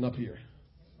finishing up here.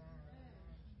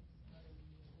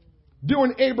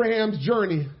 During Abraham's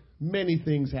journey, many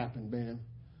things happened, man.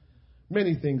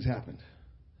 Many things happened.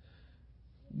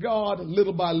 God,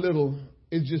 little by little,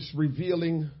 is just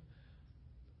revealing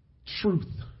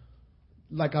truth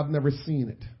like I've never seen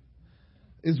it.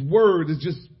 His word is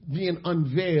just being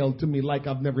unveiled to me like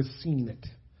I've never seen it.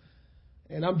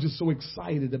 And I'm just so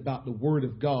excited about the word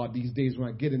of God these days when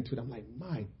I get into it. I'm like,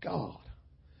 my God.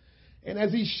 And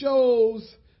as he shows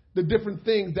the different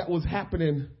things that was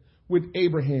happening with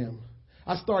Abraham,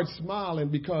 I start smiling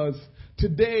because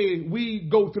today we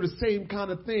go through the same kind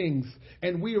of things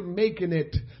and we are making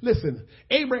it. Listen,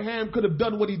 Abraham could have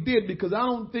done what he did because I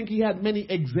don't think he had many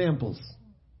examples.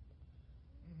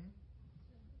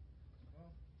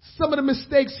 Some of the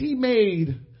mistakes he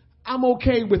made, I'm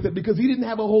okay with it because he didn't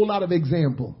have a whole lot of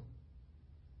example.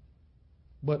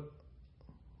 But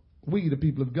we, the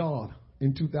people of God,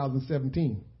 in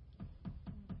 2017,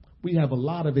 we have a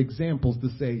lot of examples to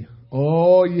say,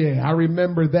 oh yeah, I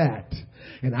remember that.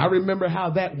 And I remember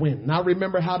how that went. And I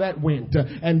remember how that went.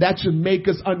 And that should make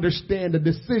us understand the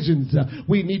decisions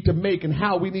we need to make and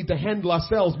how we need to handle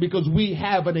ourselves because we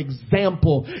have an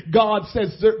example. God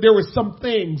says there were some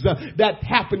things that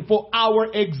happened for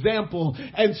our example.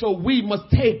 And so we must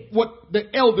take what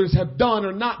the elders have done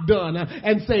or not done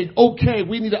and say, okay,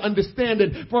 we need to understand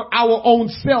it for our own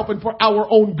self and for our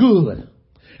own good.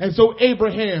 And so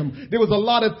Abraham, there was a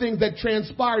lot of things that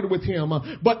transpired with him,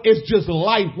 but it's just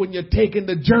life when you're taking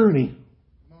the journey.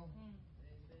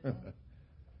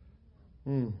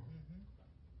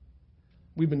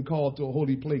 We've been called to a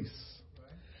holy place,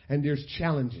 and there's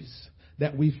challenges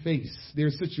that we face.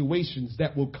 There's situations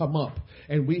that will come up,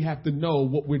 and we have to know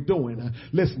what we're doing.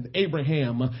 Listen,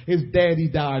 Abraham, his daddy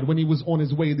died when he was on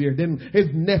his way there. Then his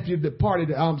nephew departed.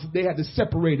 They had to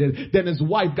separate it. Then his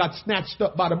wife got snatched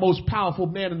up by the most powerful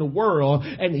man in the world,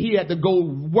 and he had to go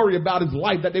worry about his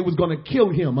life that they was going to kill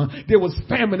him. There was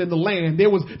famine in the land. There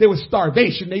was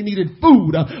starvation. They needed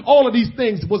food. All of these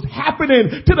things was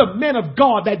happening to the men of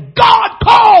God that God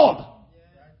called.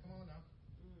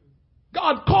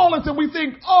 God call us and we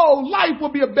think, oh, life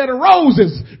will be a bed of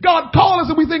roses. God call us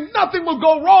and we think nothing will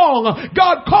go wrong.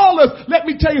 God call us. Let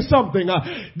me tell you something.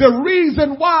 The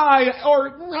reason why,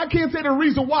 or I can't say the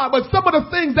reason why, but some of the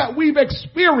things that we've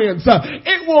experienced,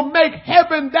 it will make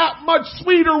heaven that much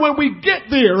sweeter when we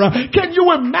get there. Can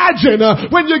you imagine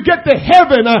when you get to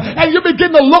heaven and you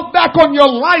begin to look back on your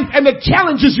life and the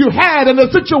challenges you had and the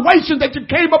situations that you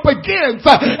came up against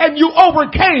and you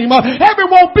overcame? Heaven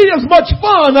won't be as much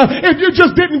fun if you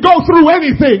just didn't go through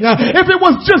anything. If it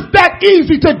was just that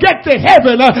easy to get to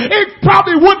heaven, it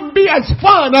probably wouldn't be as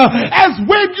fun as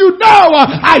when you know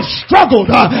I struggled,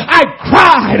 I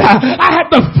cried, I had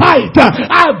to fight,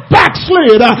 I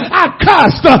backslid, I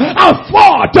cussed, I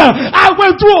fought, I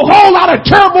went through a whole lot of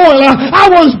turmoil, I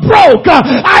was broke,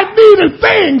 I needed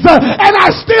things, and I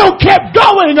still kept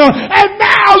going, and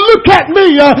now look at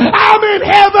me, I'm in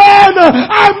heaven,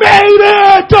 I made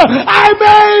it, I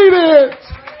made it.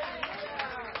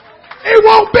 It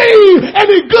won't be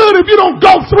any good if you don't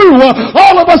go through.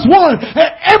 All of us want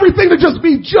everything to just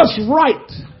be just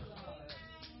right.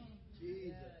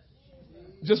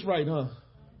 Just right, huh?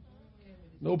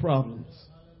 no problems,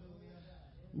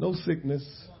 no sickness,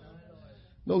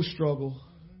 no struggle,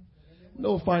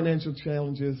 no financial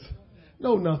challenges,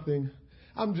 no nothing.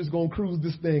 I'm just going to cruise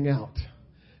this thing out.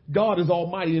 God is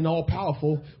almighty and all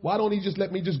powerful. Why don't he just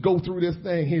let me just go through this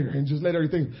thing here and just let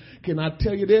everything? Can I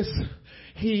tell you this?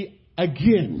 He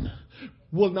again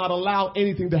will not allow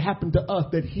anything to happen to us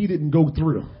that he didn't go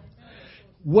through.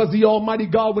 Was he Almighty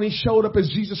God when he showed up as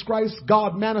Jesus Christ,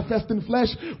 God manifest in flesh?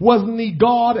 Wasn't he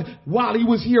God while he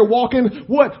was here walking?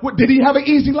 What did he have an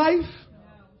easy life?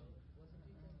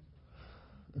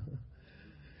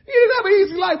 He didn't have an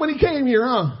easy life when he came here,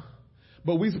 huh?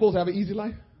 But we supposed to have an easy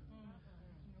life?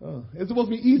 It's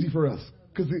supposed to be easy for us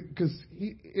because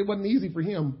it wasn't easy for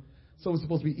him, so it's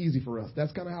supposed to be easy for us.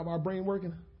 That's kind of how our brain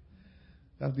working.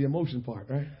 That's the emotion part,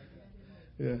 right?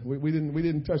 Yeah, we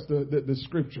didn't touch the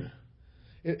scripture.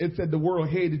 It said the world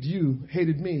hated you,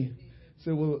 hated me,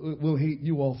 so we'll hate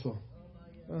you also.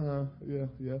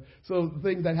 Yeah. So the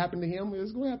things that happened to him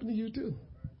is going to happen to you too.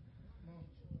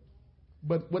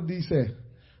 But what did he say?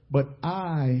 But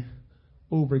I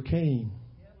overcame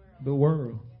the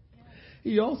world.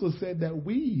 He also said that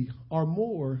we are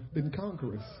more than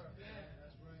conquerors.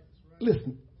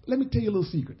 Listen, let me tell you a little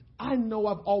secret. I know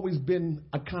I've always been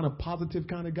a kind of positive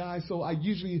kind of guy, so I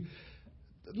usually,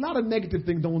 a lot of negative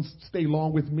things don't stay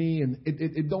long with me, and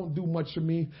it don't do much for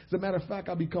me. As a matter of fact,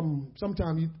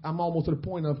 sometimes I'm almost to the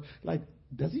point of like,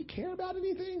 does he care about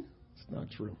anything? It's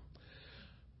not true.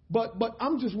 But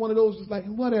I'm just one of those, just like,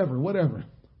 whatever.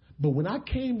 But when I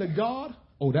came to God,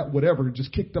 that whatever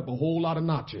just kicked up a whole lot of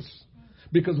notches.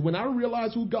 Because when I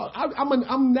realized who God,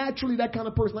 I'm naturally that kind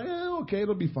of person. Like, okay,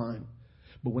 it'll be fine.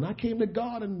 But when I came to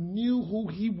God and knew who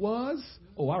he was,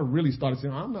 I really started saying,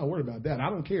 I'm not worried about that.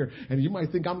 I don't care. And you might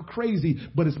think I'm crazy,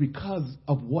 but it's because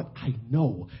of what I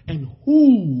know and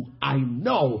who I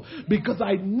know. Because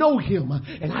I know him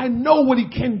and I know what he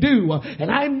can do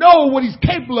and I know what he's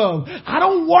capable of. I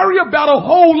don't worry about a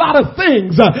whole lot of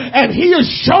things. And he has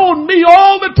shown me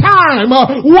all the time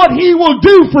what he will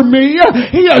do for me.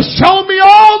 He has shown me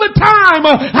all the time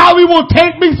how he will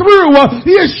take me through.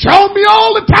 He has shown me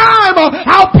all the time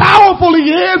how powerful he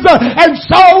is. And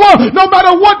so no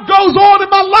matter what goes on in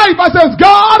my life, I says,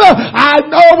 God, I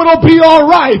know it'll be all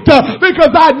right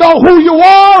because I know who you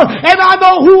are and I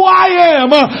know who I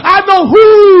am. I know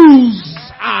whose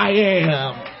I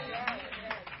am.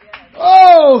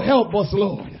 Oh, help us,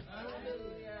 Lord.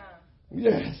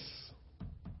 Yes.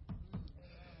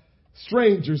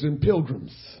 Strangers and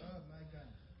pilgrims.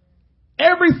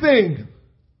 Everything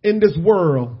in this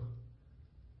world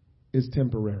is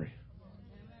temporary.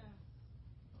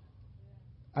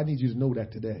 I need you to know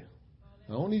that today.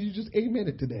 I don't need you to just amen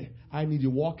it today. I need you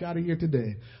to walk out of here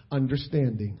today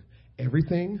understanding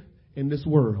everything in this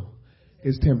world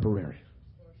is temporary.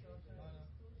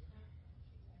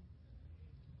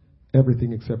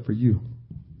 Everything except for you.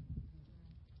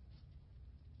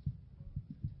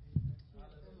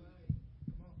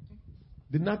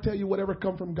 Didn't I tell you whatever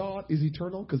come from God is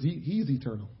eternal? Because he's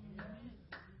eternal.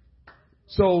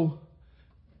 So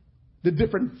the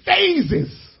different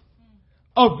phases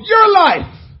of your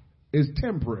life is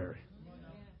temporary,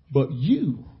 but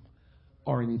you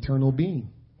are an eternal being.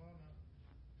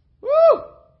 Woo!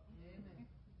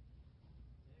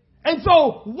 And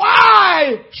so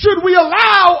why should we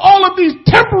allow all of these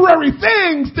temporary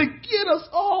things to get us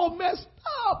all messed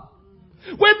up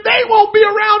when they won't be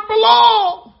around for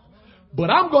long? But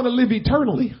I'm going to live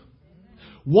eternally,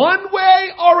 one way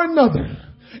or another,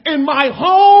 in my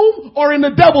home or in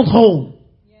the devil's home.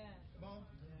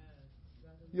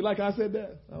 You like how I said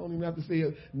that? I don't even have to say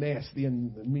it nasty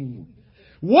and mean.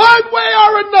 One way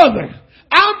or another,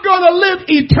 I'm going to live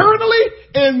eternally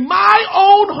in my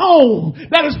own home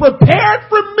that is prepared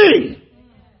for me.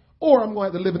 Or I'm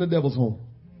going to have to live in the devil's home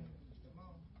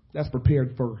that's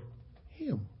prepared for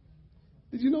him.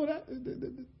 Did you know that?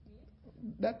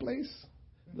 That place?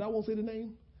 I won't say the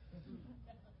name.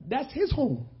 That's his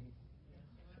home.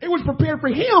 It was prepared for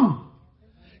him.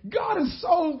 God is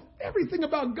so, everything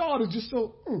about God is just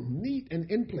so neat and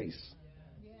in place.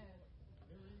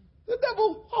 The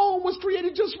devil's home was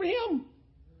created just for him.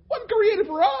 Wasn't created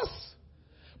for us.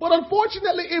 But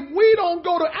unfortunately, if we don't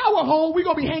go to our home, we're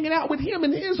going to be hanging out with him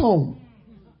in his home.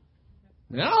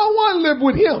 And I don't want to live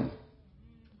with him.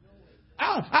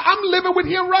 I'm living with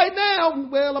him right now.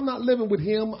 Well, I'm not living with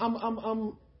him.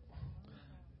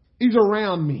 He's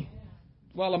around me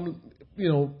while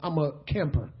I'm a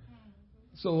camper.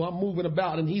 So I'm moving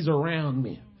about and he's around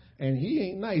me. And he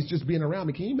ain't nice just being around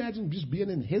me. Can you imagine just being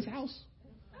in his house?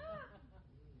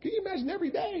 Can you imagine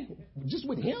every day just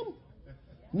with him?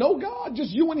 No God,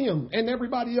 just you and him and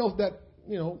everybody else that,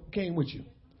 came with you.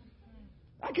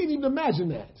 I can't even imagine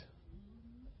that.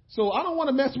 So I don't want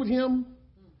to mess with him.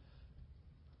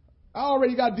 I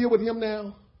already got to deal with him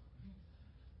now.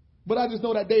 But I just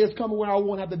know that day is coming where I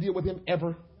won't have to deal with him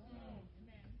ever.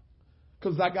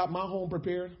 Because I got my home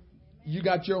prepared. You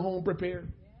got your home prepared.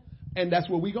 And that's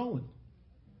where we're going.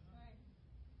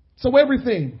 So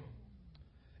everything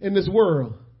in this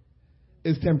world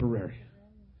is temporary.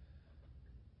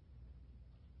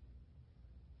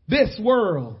 This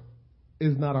world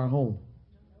is not our home.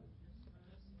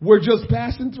 We're just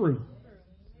passing through.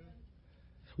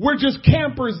 We're just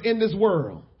campers in this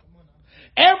world.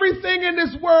 Everything in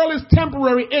this world is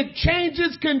temporary. It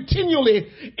changes continually.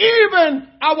 Even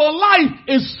our life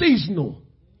is seasonal.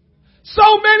 So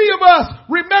many of us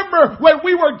remember when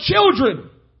we were children.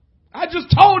 I just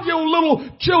told you a little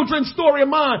children's story of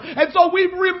mine. And so we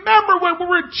remember when we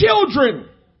were children.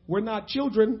 We're not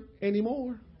children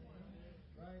anymore.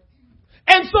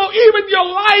 And so even your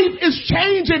life is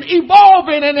changing,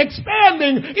 evolving and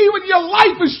expanding. Even your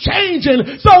life is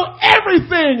changing. So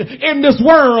everything in this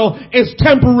world is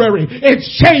temporary. It's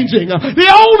changing.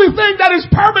 The only thing that is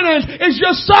permanent is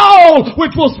your soul,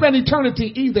 which will spend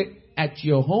eternity either at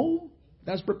your home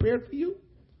that's prepared for you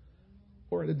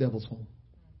or at the devil's home.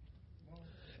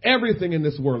 Everything in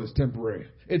this world is temporary.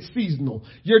 It's seasonal.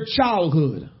 Your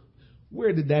childhood,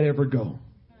 where did that ever go?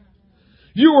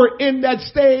 You were in that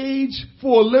stage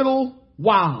for a little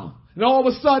while. And all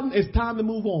of a sudden, it's time to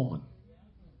move on.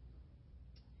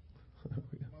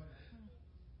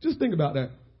 Just think about that.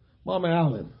 Mama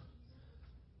Allen.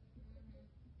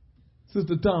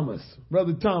 Sister Thomas.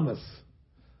 Brother Thomas.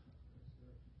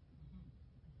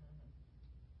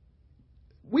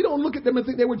 We don't look at them and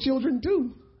think they were children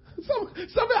too.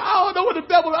 Somehow, I don't know what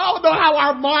the devil, I don't know how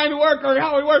our mind works or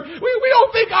how it works. We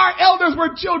don't think our elders were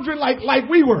children like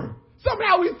we were.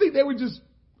 Somehow we think they were just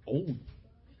old.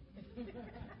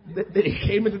 They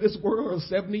came into this world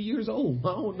 70 years old.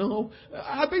 I don't know.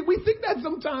 I think we think that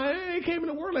sometimes. They came in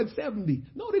the world at 70.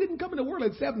 No, they didn't come in the world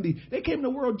at 70. They came in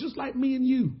the world just like me and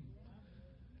you.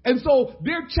 And so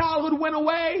their childhood went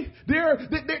away.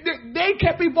 They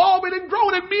kept evolving and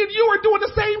growing, and me and you are doing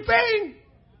the same thing.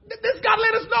 This God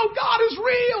let us know God is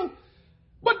real.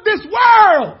 But this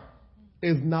world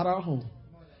is not our home.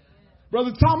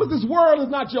 Brother Thomas, this world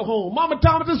is not your home. Mama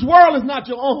Thomas, this world is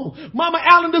not your home. Mama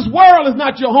Allen, this world is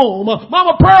not your home.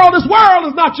 Mama Pearl, this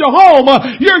world is not your home.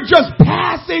 You're just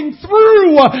passing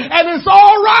through, and it's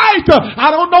all right. I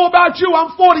don't know about you.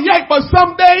 I'm 48, but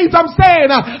some days I'm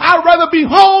saying I'd rather be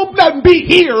home than be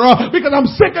here because I'm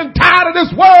sick and tired of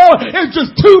this world. It's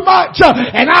just too much,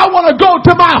 and I want to go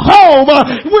to my home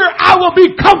where I will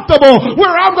be comfortable,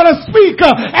 where I'm going to speak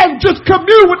and just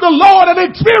commune with the Lord and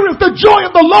experience the joy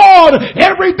of the Lord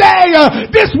every day.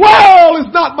 This world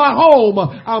is not my home.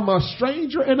 I'm a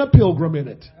stranger and a pilgrim in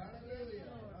it.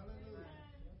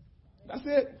 That's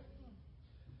it.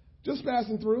 Just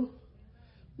passing through.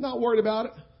 Not worried about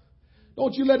it.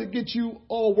 Don't you let it get you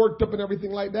all worked up and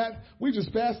everything like that. We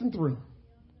just passing through.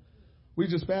 We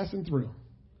just passing through.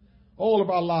 All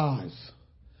of our lives.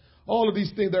 All of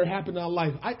these things that are happening in our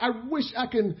life. I wish I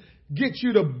can get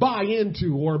you to buy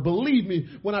into or believe me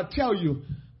when I tell you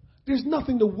there's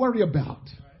nothing to worry about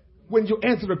when you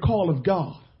answer the call of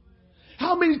God.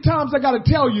 How many times I got to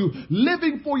tell you,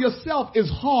 living for yourself is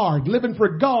hard. Living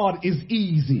for God is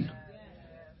easy.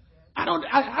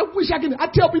 I wish I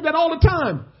tell people that all the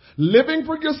time. Living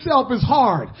for yourself is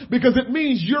hard because it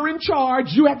means you're in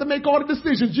charge. You have to make all the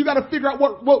decisions. You got to figure out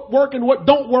what work and what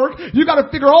don't work. You got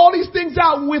to figure all these things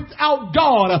out without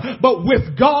God. But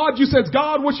with God, you said,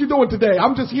 God, what you doing today?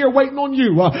 I'm just here waiting on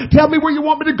you. Tell me where you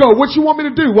want me to go, what you want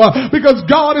me to do, because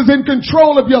God is in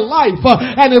control of your life.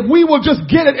 And if we will just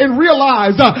get it and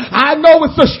realize, I know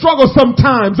it's a struggle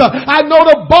sometimes. I know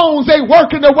the bones ain't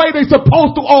working the way they're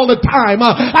supposed to all the time.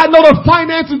 I know the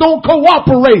finances don't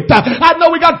cooperate. I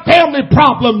know we got family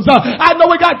problems. I know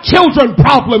we got children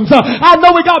problems. I know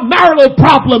we got marital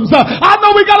problems. I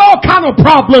know we got all kind of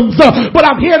problems. But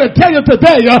I'm here to tell you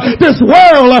today, this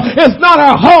world is not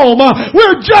our home.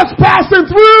 We're just passing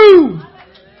through.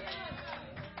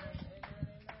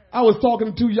 I was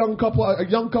talking to a young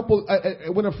couple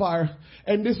at Winter Fire,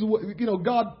 and this is what,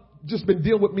 God just been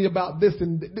dealing with me about this,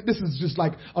 and this is just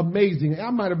like amazing.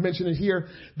 I might have mentioned it here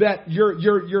that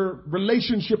your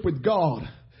relationship with God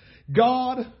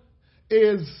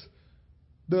is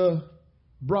the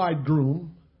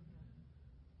bridegroom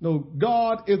No,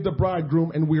 God is the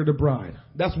bridegroom and we're the bride.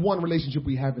 That's one relationship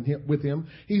we have with him.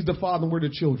 He's the father and we're the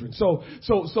children. So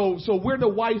we're the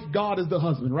wife, God is the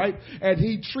husband, right? And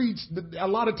he treats, a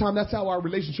lot of time that's how our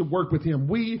relationship works with him.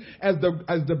 We as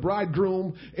the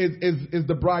bridegroom is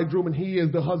the bridegroom and he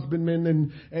is the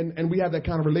husbandman and we have that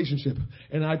kind of relationship.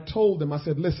 And I told them, I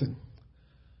said, listen,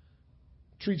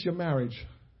 treat your marriage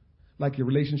like your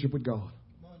relationship with God.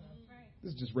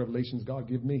 This is just revelations God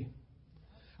give me.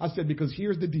 I said, because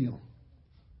here's the deal.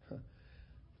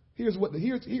 Here's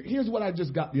what I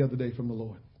just got the other day from the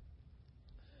Lord.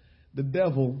 The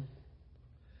devil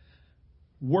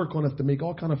work on us to make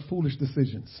all kind of foolish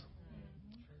decisions.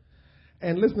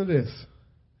 And listen to this.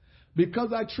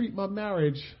 Because I treat my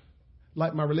marriage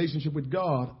like my relationship with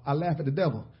God, I laugh at the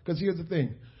devil. Because here's the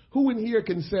thing. Who in here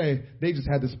can say they just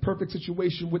had this perfect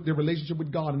situation with their relationship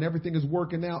with God and everything is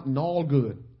working out and all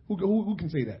good? Who can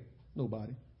say that?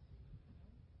 Nobody.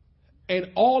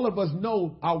 And all of us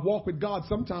know our walk with God.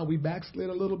 Sometimes we backslid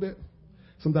a little bit.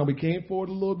 Sometimes we came forward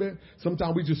a little bit.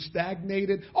 Sometimes we just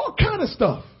stagnated. All kind of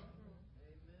stuff.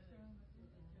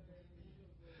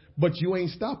 But you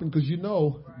ain't stopping because you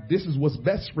know this is what's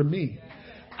best for me.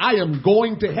 I am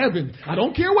going to heaven. I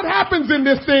don't care what happens in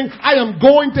this thing. I am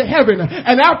going to heaven.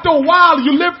 And after a while,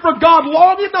 you live for God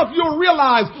long enough, you'll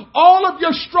realize all of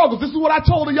your struggles. This is what I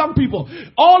told the young people.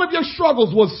 All of your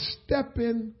struggles was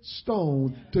stepping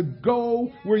stone to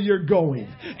go where you're going.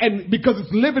 And because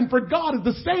it's living for God is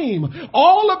the same.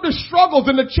 All of the struggles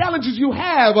and the challenges you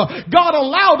have, God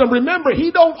allowed them. Remember,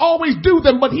 he don't always do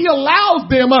them, but he allows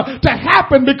them to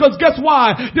happen because guess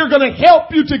why? They're going to help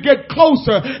you to get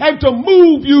closer and to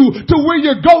move you to where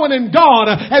you're going in God.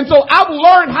 And so I've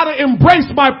learned how to embrace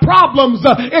my problems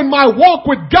in my walk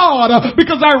with God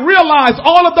because I realize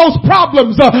all of those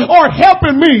problems are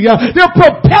helping me. They're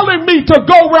propelling me to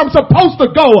go where I'm supposed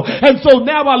to go. And so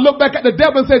now I look back at the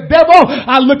devil and say, devil,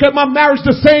 I look at my marriage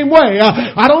the same way.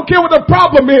 I don't care what the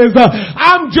problem is.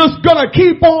 I'm just going to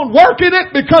keep on working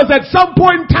it because at some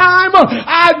point in time,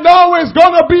 I know it's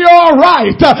going to be all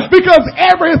right because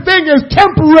everything is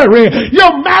temporary.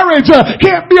 Your marriage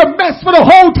can't be a mess for the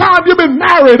whole time you've been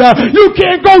married. You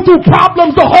can't go through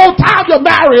problems the whole time you're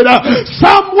married.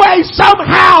 Some way,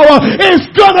 somehow, it's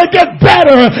gonna get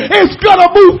better. It's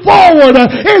gonna move forward.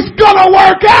 It's gonna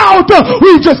work out.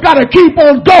 We just gotta keep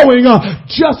on going,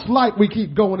 just like we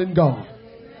keep going in God.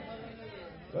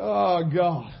 Oh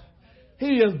God.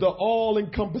 He is the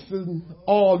all-encompassing,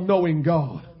 all-knowing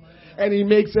God. And he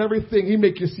makes everything, he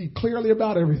makes you see clearly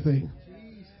about everything.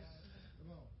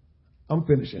 I'm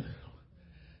finishing.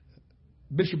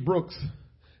 Bishop Brooks,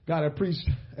 guy that preached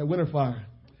at Winterfire,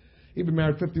 he'd been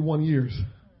married 51 years.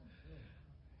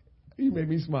 He made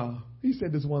me smile. He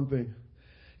said this one thing.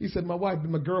 He said, my wife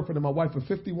been my girlfriend and my wife for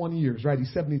 51 years, right?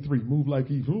 He's 73, moved like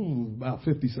he's about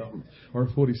 50 something or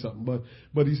 40 something.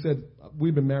 But he said,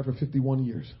 we've been married for 51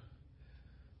 years.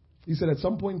 He said, at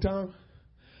some point in time,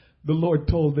 the Lord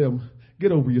told them,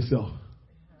 get over yourself.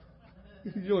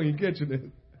 You ain't catching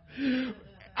it.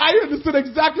 I understood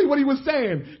exactly what he was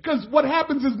saying. Because what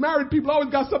happens is married people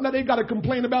always got something that they got to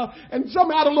complain about. And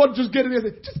somehow the Lord just get in there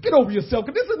and say, just get over yourself.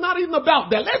 Because this is not even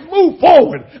about that. Let's move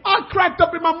forward. I cracked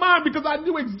up in my mind because I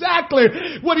knew exactly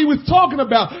what he was talking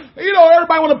about. You know,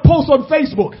 everybody want to post on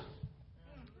Facebook.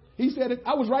 He said it.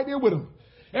 I was right there with him.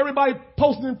 Everybody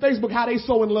posting on Facebook how they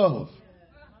so in love.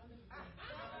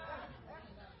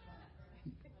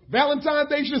 Valentine's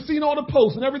Day, you should have seen all the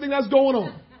posts and everything that's going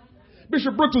on.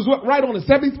 Bishop Brooks was right on it,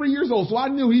 73 years old, so I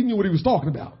knew he knew what he was talking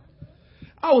about.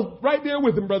 I was right there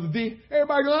with him, Brother D.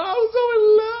 Everybody going, I was so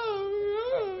in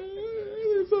love.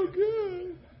 It's so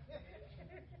good.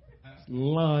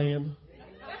 Lying.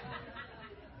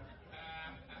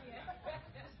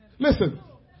 Listen,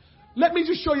 let me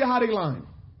just show you how they lying.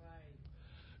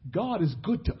 God is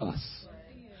good to us.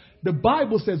 The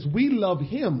Bible says we love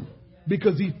him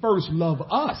because he first loved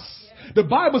us. The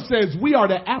Bible says we are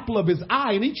the apple of his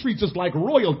eye and he treats us like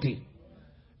royalty.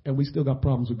 And we still got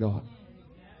problems with God.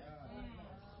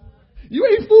 You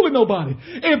ain't fooling nobody.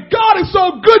 If God is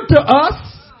so good to us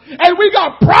and we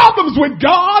got problems with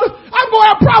God, I'm going to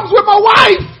have problems with my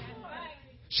wife.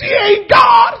 She ain't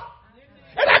God.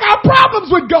 And I got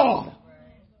problems with God.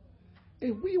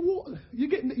 If we want, you're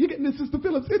getting this, Sister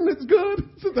Phillips. Isn't this good?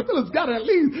 Sister Phillips got it at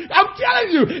least. I'm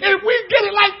telling you, if we get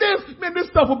it like this, man, this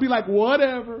stuff will be like,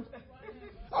 whatever.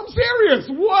 I'm serious.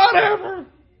 Whatever.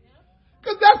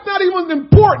 Because that's not even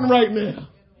important right now.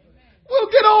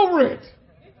 We'll get over it.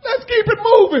 Let's keep it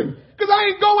moving. Because I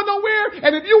ain't going nowhere.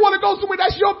 And if you want to go somewhere,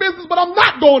 that's your business, but I'm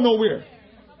not going nowhere.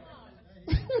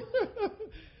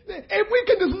 If we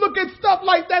can just look at stuff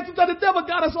like that, since the devil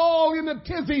got us all in a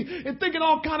tizzy and thinking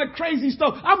all kind of crazy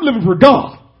stuff, I'm living for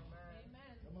God.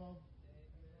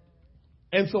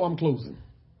 And so I'm closing.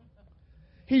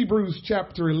 Hebrews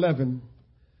chapter 11,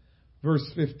 verse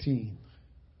 15.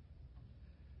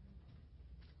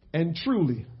 And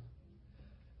truly,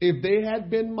 if they had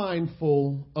been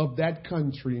mindful of that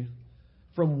country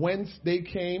from whence they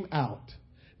came out,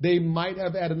 they might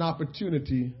have had an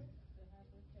opportunity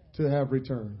to have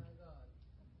returned.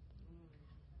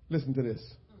 Listen to this.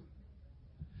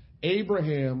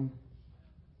 Abraham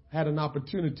had an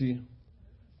opportunity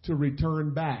to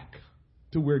return back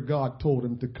to where God told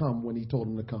him to come when he told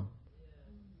him to come.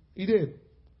 He did.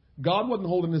 God wasn't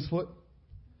holding his foot.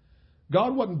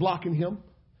 God wasn't blocking him.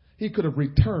 He could have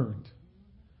returned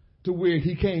to where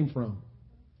he came from.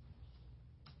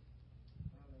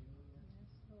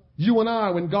 You and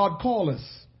I, when God calls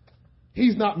us,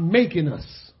 he's not making us.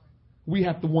 We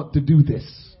have to want to do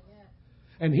this.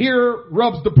 And here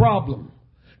rubs the problem.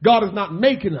 God is not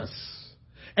making us.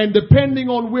 And depending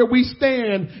on where we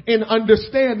stand in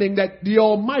understanding that the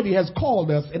Almighty has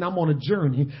called us and I'm on a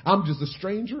journey, I'm just a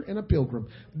stranger and a pilgrim.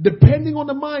 Depending on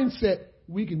the mindset,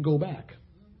 we can go back.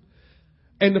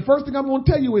 And the first thing I'm going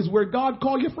to tell you is where God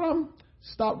called you from,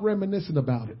 stop reminiscing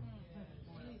about it.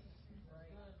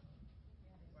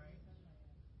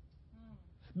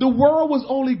 The world was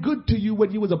only good to you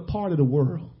when you was a part of the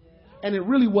world. And it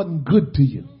really wasn't good to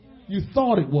you. You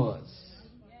thought it was.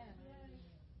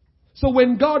 So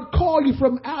when God called you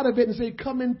from out of it and say,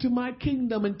 come into my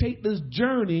kingdom and take this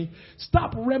journey,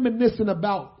 stop reminiscing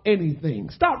about anything.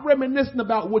 Stop reminiscing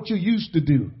about what you used to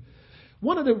do.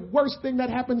 One of the worst things that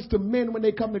happens to men when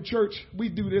they come to church, we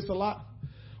do this a lot.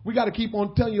 We got to keep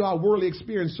on telling you our worldly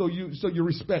experience so you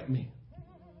respect me.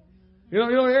 You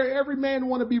know, every man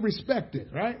want to be respected,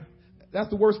 right? That's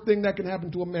the worst thing that can happen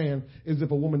to a man is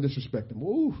if a woman disrespects him.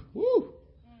 Woo, woo.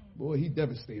 Boy, he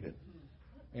devastated.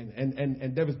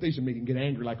 And devastation make him get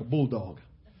angry like a bulldog.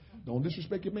 Don't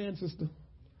disrespect your man, sister.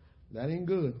 That ain't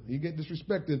good. He get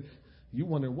disrespected. You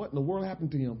wonder what in the world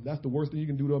happened to him. That's the worst thing you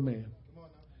can do to a man.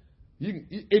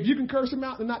 If you can curse him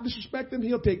out and not disrespect him,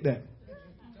 he'll take that.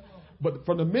 But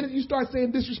from the minute you start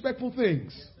saying disrespectful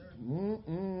things,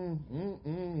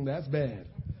 that's bad.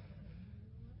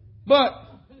 But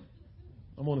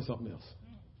I'm on to something else.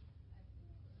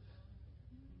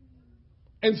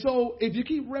 And so if you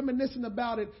keep reminiscing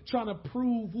about it, trying to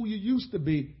prove who you used to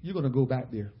be, you're going to go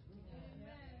back there.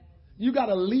 You got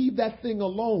to leave that thing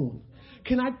alone.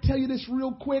 Can I tell you this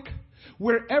real quick?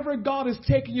 Wherever God is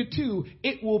taking you to,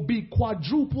 it will be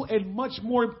quadruple and much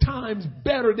more times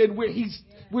better than where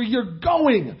you're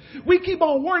going. We keep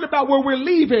on worrying about where we're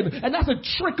leaving, and that's a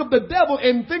trick of the devil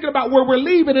in thinking about where we're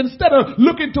leaving instead of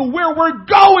looking to where we're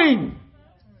going.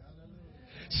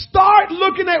 Start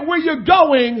looking at where you're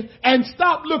going and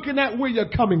stop looking at where you're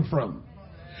coming from.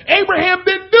 Abraham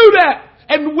didn't do that.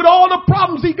 And with all the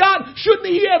problems he got, shouldn't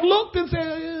he have looked and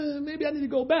said, maybe I need to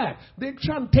go back. They're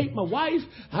trying to take my wife.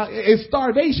 Is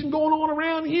starvation going on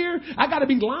around here? I got to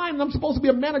be lying. I'm supposed to be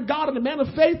a man of God and a man of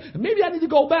faith. Maybe I need to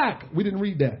go back. We didn't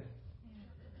read that.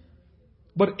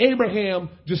 But Abraham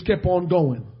just kept on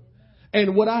going.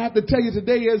 And what I have to tell you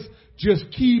today is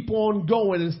just keep on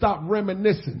going and stop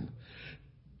reminiscing.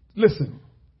 Listen,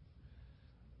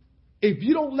 if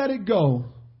you don't let it go,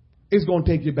 it's going to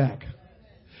take you back.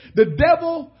 The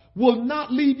devil will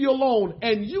not leave you alone.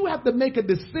 And you have to make a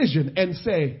decision and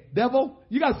say, devil,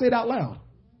 you got to say it out loud.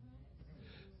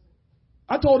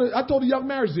 I told the young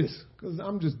marriage this because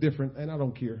I'm just different and I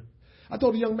don't care. I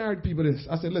told the young married people this.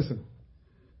 I said, listen,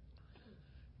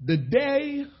 the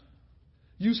day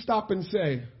you stop and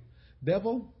say,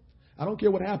 devil, I don't care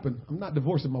what happened. I'm not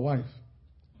divorcing my wife.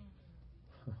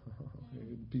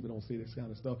 People don't say this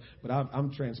kind of stuff, but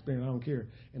I'm transparent. I don't care.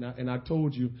 And I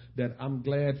told you that I'm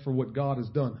glad for what God has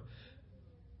done.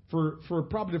 For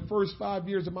probably the first 5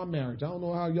 years of my marriage, I don't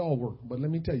know how y'all work, but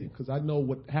let me tell you, because I know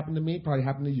what happened to me probably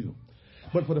happened to you.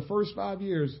 But for the first 5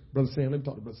 years, Brother Sam, let me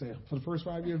talk to Brother Sam. For the first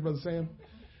 5 years, Brother Sam,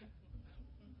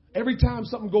 every time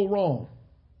something go wrong,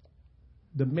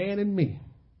 the man in me,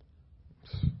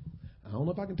 I don't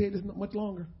know if I can take this much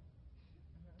longer.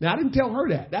 Now, I didn't tell her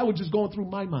that. That was just going through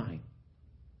my mind.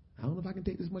 I don't know if I can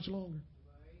take this much longer.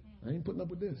 I ain't putting up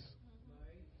with this.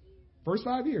 First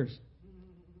 5 years.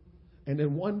 And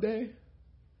then one day,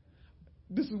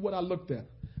 this is what I looked at.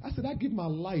 I said, I give my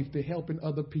life to helping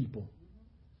other people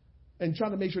and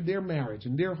trying to make sure their marriage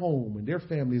and their home and their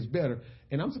family is better.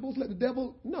 And I'm supposed to let the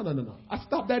devil? No. I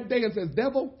stopped that day and says,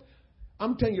 devil,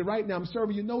 I'm telling you right now, I'm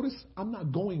serving you notice, I'm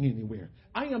not going anywhere.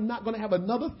 I am not going to have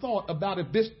another thought about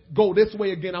if this go this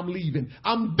way again, I'm leaving.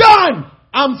 I'm done.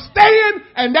 I'm staying,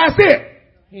 and that's it.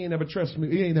 He ain't never trust me.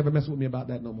 He ain't never messed with me about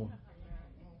that no more.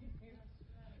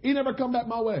 He never come back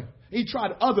my way. He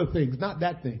tried other things, not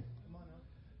that thing.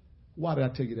 Why did I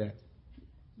tell you that?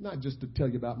 Not just to tell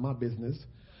you about my business,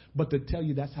 but to tell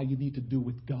you that's how you need to do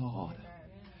with God.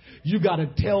 You got to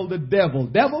tell the devil,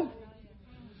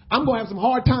 I'm going to have some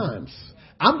hard times.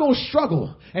 I'm going to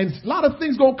struggle. And a lot of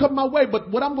things going to come my way. But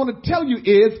what I'm going to tell you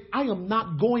is I am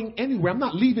not going anywhere. I'm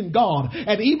not leaving God.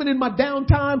 And even in my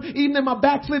downtime, even in my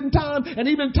backslidden time, and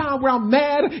even in time where I'm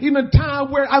mad, even in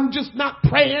time where I'm just not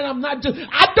praying,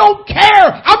 I don't care.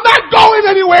 I'm not going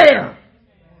anywhere.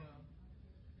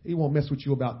 He won't mess with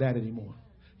you about that anymore.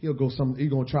 He's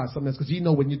going to try something else because he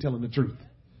know when you're telling the truth.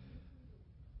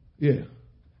 Yeah.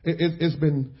 It's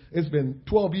been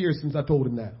 12 years since I told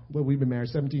him that. Well, we've been married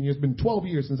 17 years. It's been 12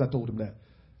 years since I told him that.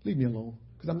 Leave me alone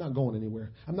because I'm not going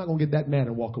anywhere. I'm not going to get that mad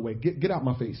and walk away. Get out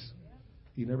my face.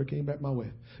 He never came back my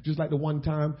way. Just like the one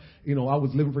time, I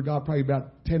was living for God probably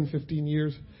about 10, 15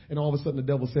 years. And all of a sudden the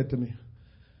devil said to me,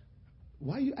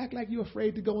 why you act like you're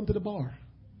afraid to go into the bar?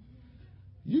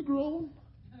 You grown.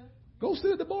 Go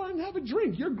sit at the bar and have a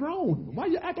drink. You're grown. Why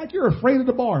you act like you're afraid of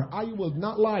the bar? I will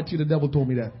not lie to you. The devil told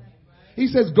me that. He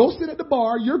says, go sit at the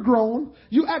bar. You're grown.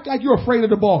 You act like you're afraid of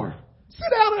the bar. Sit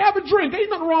down and have a drink. Ain't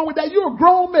nothing wrong with that. You're a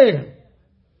grown man.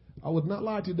 I would not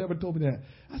lie to you. The devil told me that.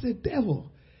 I said, devil,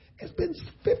 it's been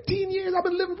 15 years I've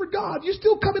been living for God. You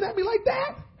still coming at me like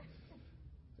that?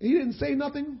 He didn't say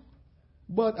nothing,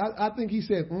 but I think he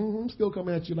said, still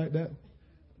coming at you like that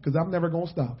because I'm never going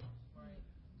to stop.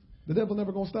 The devil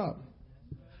never going to stop.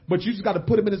 But you just got to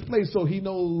put him in his place so he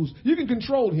knows you can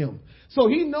control him. So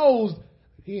he knows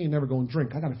he ain't never going to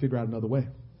drink. I got to figure out another way.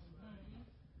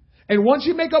 And once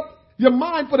you make up your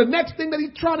mind for the next thing that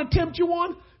he's trying to tempt you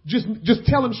on, just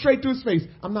tell him straight to his face,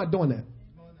 I'm not doing that.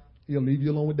 He'll leave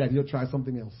you alone with that. He'll try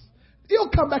something else. He'll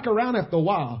come back around after a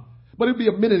while, but it'll be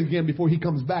a minute again before he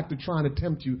comes back to trying to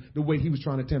tempt you the way he was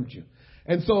trying to tempt you.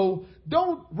 And so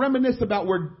don't reminisce about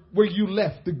where you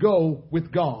left to go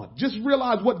with God. Just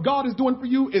realize what God is doing for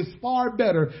you is far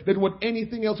better than what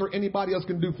anything else or anybody else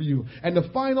can do for you. And the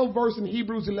final verse in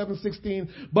Hebrews 11:16,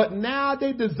 but now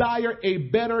they desire a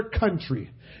better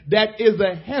country that is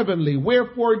a heavenly.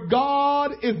 Wherefore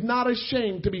God is not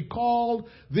ashamed to be called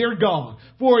their God.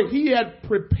 For he had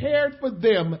prepared for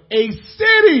them a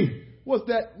city. What's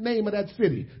that name of that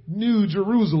city? New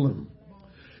Jerusalem.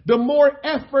 The more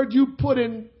effort you put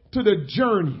into the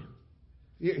journey,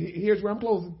 here's where I'm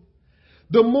closing.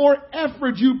 The more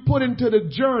effort you put into the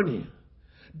journey,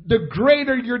 the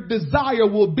greater your desire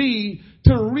will be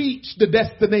to reach the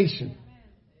destination.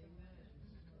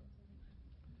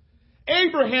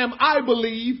 Abraham, I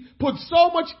believe, put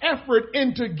so much effort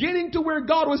into getting to where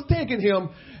God was taking him.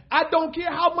 I don't care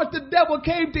how much the devil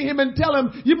came to him and tell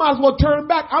him, you might as well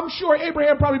turn back. I'm sure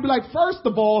Abraham probably be like, first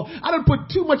of all, I didn't put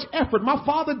too much effort. My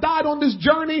father died on this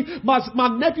journey. My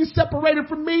nephew separated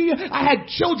from me. I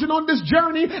had children on this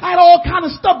journey. I had all kind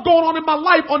of stuff going on in my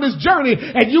life on this journey.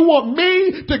 And you want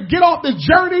me to get off this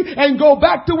journey and go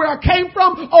back to where I came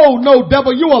from? Oh no,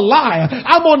 devil, you a liar.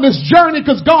 I'm on this journey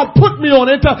because God put me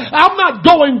on it. I'm not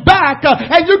going back.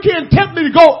 And you can't tempt me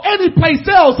to go anyplace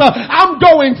else. I'm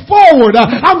going forward.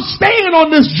 I'm staying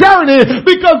on this journey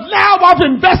because now I've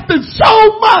invested so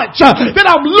much that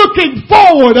I'm looking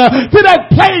forward to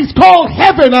that place called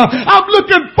heaven. I'm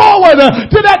looking forward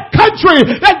to that country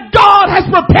that God has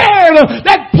prepared,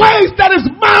 that place that is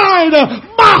mine,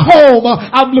 my home.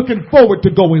 I'm looking forward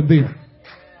to going there.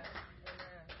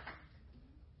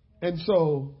 And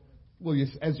so,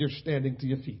 as you're standing to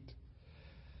your feet.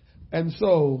 And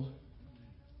so,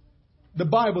 the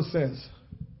Bible says,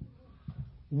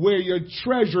 where your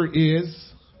treasure is,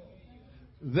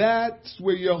 that's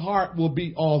where your heart will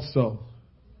be also.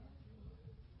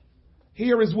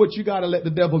 Here is what you got to let the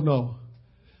devil know.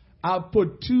 I've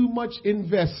put too much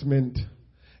investment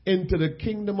into the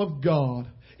kingdom of God,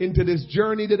 into this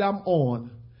journey that I'm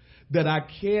on, that I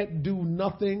can't do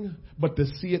nothing but to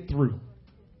see it through.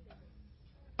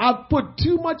 I've put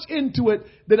too much into it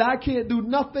that I can't do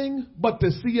nothing but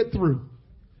to see it through.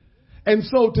 And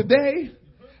so today,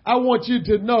 I want you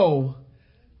to know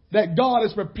that God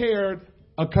has prepared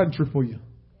a country for you.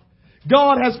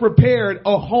 God has prepared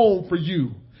a home for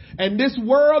you. And this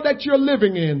world that you're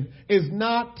living in is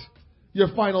not your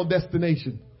final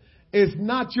destination. It's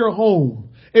not your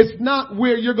home. It's not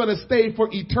where you're going to stay for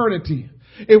eternity.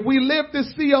 If we live to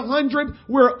see 100,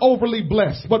 we're overly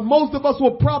blessed. But most of us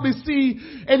will probably see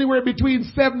anywhere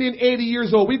between 70 and 80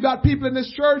 years old. We've got people in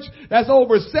this church that's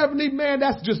over 70. Man,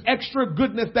 that's just extra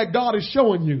goodness that God is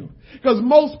showing you. Because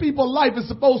most people's life is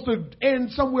supposed to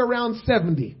end somewhere around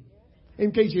 70.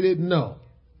 In case you didn't know.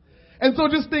 And so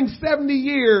just think 70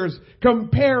 years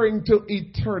comparing to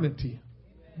eternity.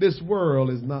 This world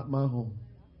is not my home.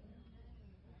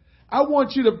 I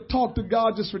want you to talk to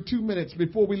God just for 2 minutes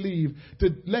before we leave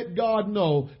to let God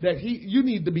know that you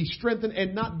need to be strengthened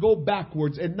and not go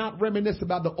backwards and not reminisce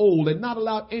about the old and not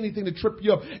allow anything to trip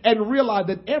you up and realize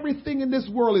that everything in this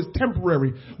world is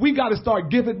temporary. We got to start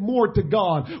giving more to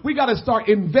God. We got to start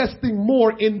investing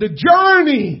more in the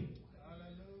journey.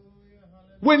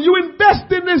 When you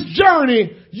invest in this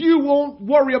journey, you won't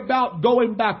worry about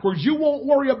going backwards. You won't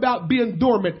worry about being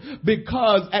dormant,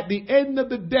 because at the end of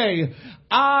the day,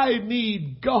 I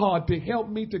need God to help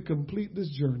me to complete this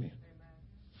journey.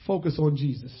 Focus on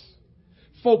Jesus.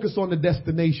 Focus on the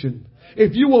destination.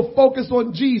 If you will focus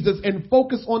on Jesus and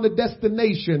focus on the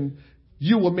destination,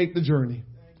 you will make the journey.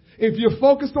 If you're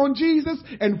focused on Jesus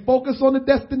and focus on the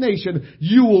destination,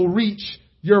 you will reach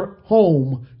your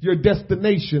home, your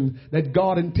destination that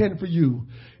God intended for you.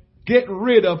 Get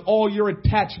rid of all your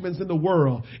attachments in the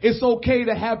world. It's okay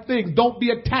to have things. Don't be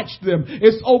attached to them.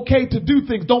 It's okay to do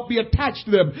things. Don't be attached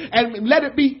to them. And let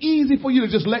it be easy for you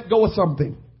to just let go of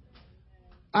something.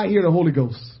 I hear the Holy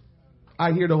Ghost.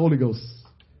 I hear the Holy Ghost.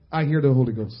 I hear the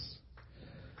Holy Ghost.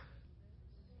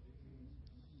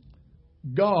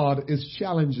 God is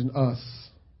challenging us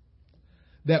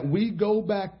that we go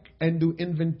back and do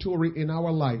inventory in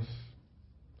our life.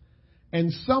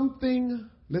 And something,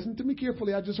 listen to me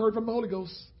carefully, I just heard from the Holy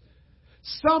Ghost.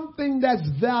 Something that's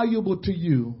valuable to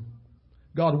you,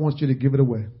 God wants you to give it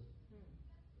away.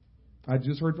 I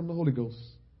just heard from the Holy Ghost.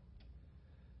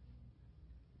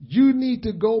 You need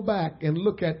to go back and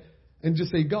look at and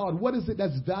just say, God, what is it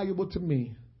that's valuable to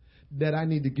me that I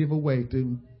need to give away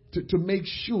to make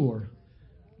sure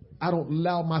I don't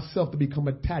allow myself to become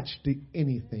attached to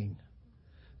anything.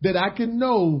 That I can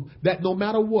know that no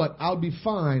matter what, I'll be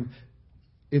fine.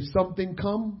 If something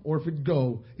come or if it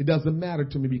go, it doesn't matter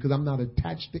to me because I'm not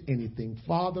attached to anything.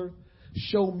 Father,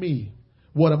 show me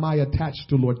what am I attached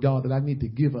to, Lord God, that I need to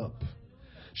give up.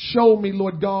 Show me,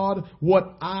 Lord God,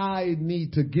 what I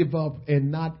need to give up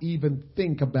and not even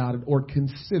think about it or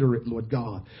consider it, Lord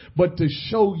God. But to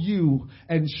show you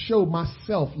and show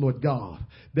myself, Lord God,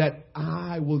 that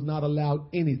I will not allow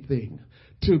anything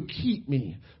to keep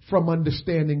me from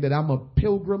understanding that I'm a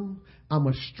pilgrim, I'm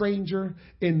a stranger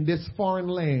in this foreign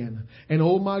land. And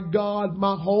oh my God,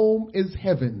 my home is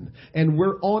heaven. And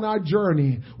we're on our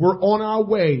journey. We're on our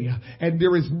way. And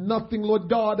there is nothing, Lord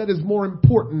God, that is more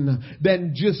important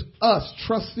than just us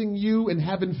trusting you and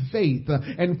having faith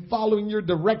and following your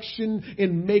direction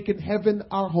in making heaven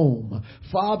our home.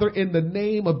 Father, in the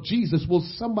name of Jesus, will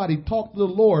somebody talk to the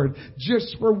Lord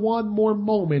just for one more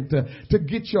moment to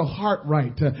get your heart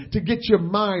right, to get your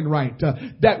mind right,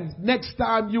 that next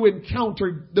time you encounter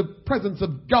the presence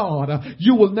of God,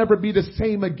 you will never be the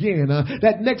same again.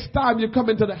 That next time you come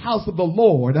into the house of the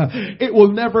Lord, it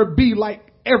will never be like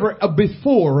ever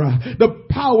before. The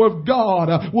power of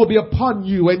God will be upon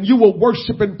you and you will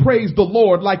worship and praise the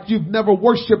Lord like you've never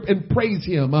worshiped and praised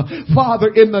him. Father,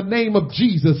 in the name of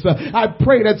Jesus, I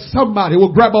pray that somebody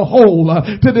will grab a hold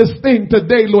to this thing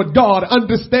today, Lord God,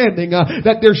 understanding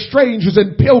that they're strangers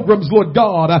and pilgrims, Lord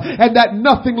God, and that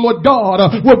nothing, Lord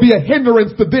God, will be a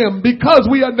hindrance to them because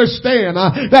we understand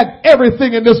that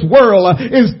everything in this world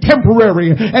is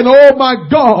temporary. And oh my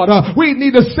God, we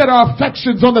need to set our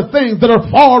affections on the things that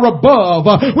are far above.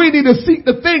 We need to seek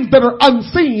the things that are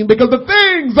unseen because the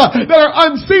things that are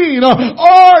unseen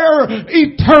are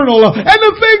eternal and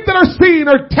the things that are seen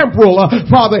are temporal.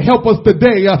 Father, help us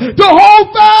today to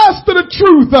hold fast to the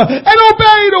truth and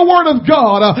obey the word of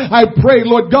God. I pray,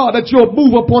 Lord God, that you'll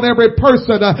move upon every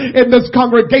person in this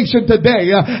congregation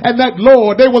today and that,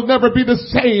 Lord, they will never be the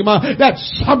same. That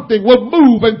something will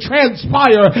move and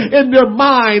transpire in their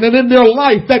mind and in their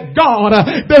life that, God,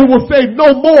 they will say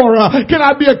no more can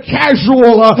I be a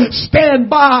casual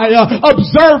standby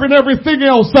observing everything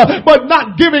else but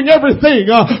not giving everything.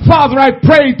 Father, I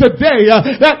pray today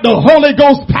that the Holy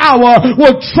Ghost power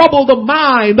will trouble the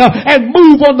mind and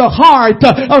move on the heart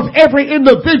of every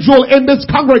individual in this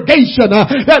congregation.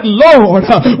 That, Lord,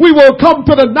 we will come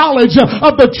to the knowledge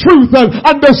of the truth and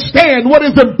understand what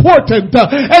is important.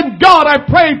 And God, I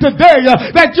pray today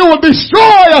that you will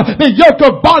destroy the yoke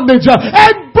of bondage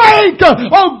and break,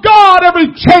 oh God,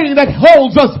 every chain that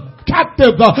holds us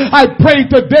captive. I pray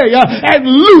today and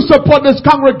loose upon this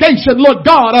congregation, Lord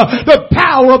God, the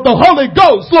power of the Holy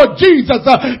Ghost, Lord Jesus,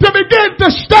 to begin to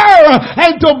stir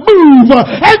and to move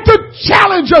and to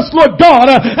challenge us, Lord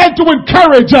God, and to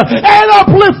encourage and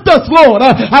uplift us, Lord.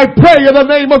 I pray in the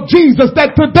name of Jesus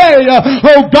that today,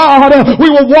 oh God, we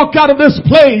will walk out of this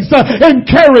place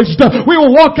encouraged. We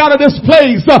will walk out of this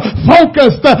place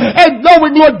focused and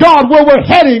knowing, Lord God, where we're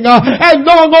heading, and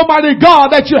knowing, Almighty God,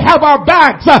 that you have our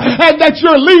backs and that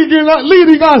you're leading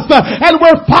us and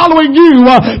we're following you.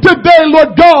 Today,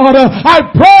 Lord God, I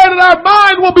pray that our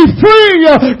mind will be free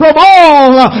from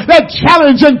all that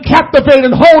challenge and captivate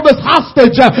and hold us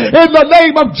hostage in the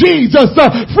name of Jesus.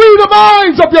 Free the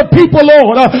minds of your people,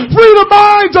 Lord. Free the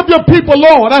minds of your people,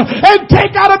 Lord, and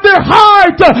take out of their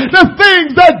heart the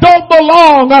things that don't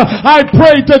belong. I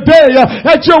pray today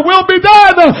that your will be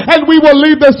done and we will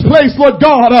leave this place, Lord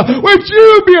God, with you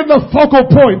being the focal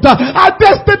point, our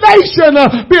destination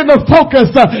being the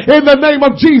focus in the name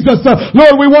of Jesus.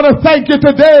 Lord, we want to thank you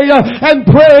today and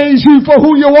praise you for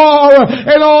who you are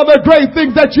and all the great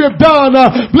things that you have done.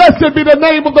 Blessed be the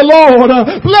name of the Lord.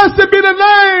 Blessed be the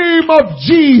name of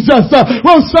Jesus.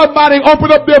 Will somebody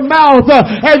open up their mouth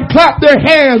and clap their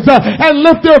hands and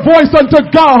lift their voice unto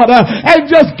God and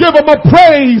just give him a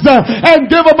praise and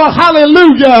give him a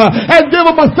hallelujah and give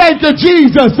him a thank you,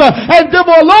 Jesus, and give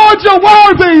him a Lord, you're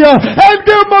worthy, and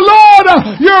give him a Lord,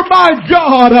 you're my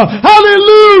God.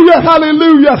 Hallelujah,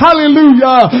 hallelujah,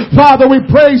 hallelujah. Father, we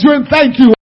praise you and thank you.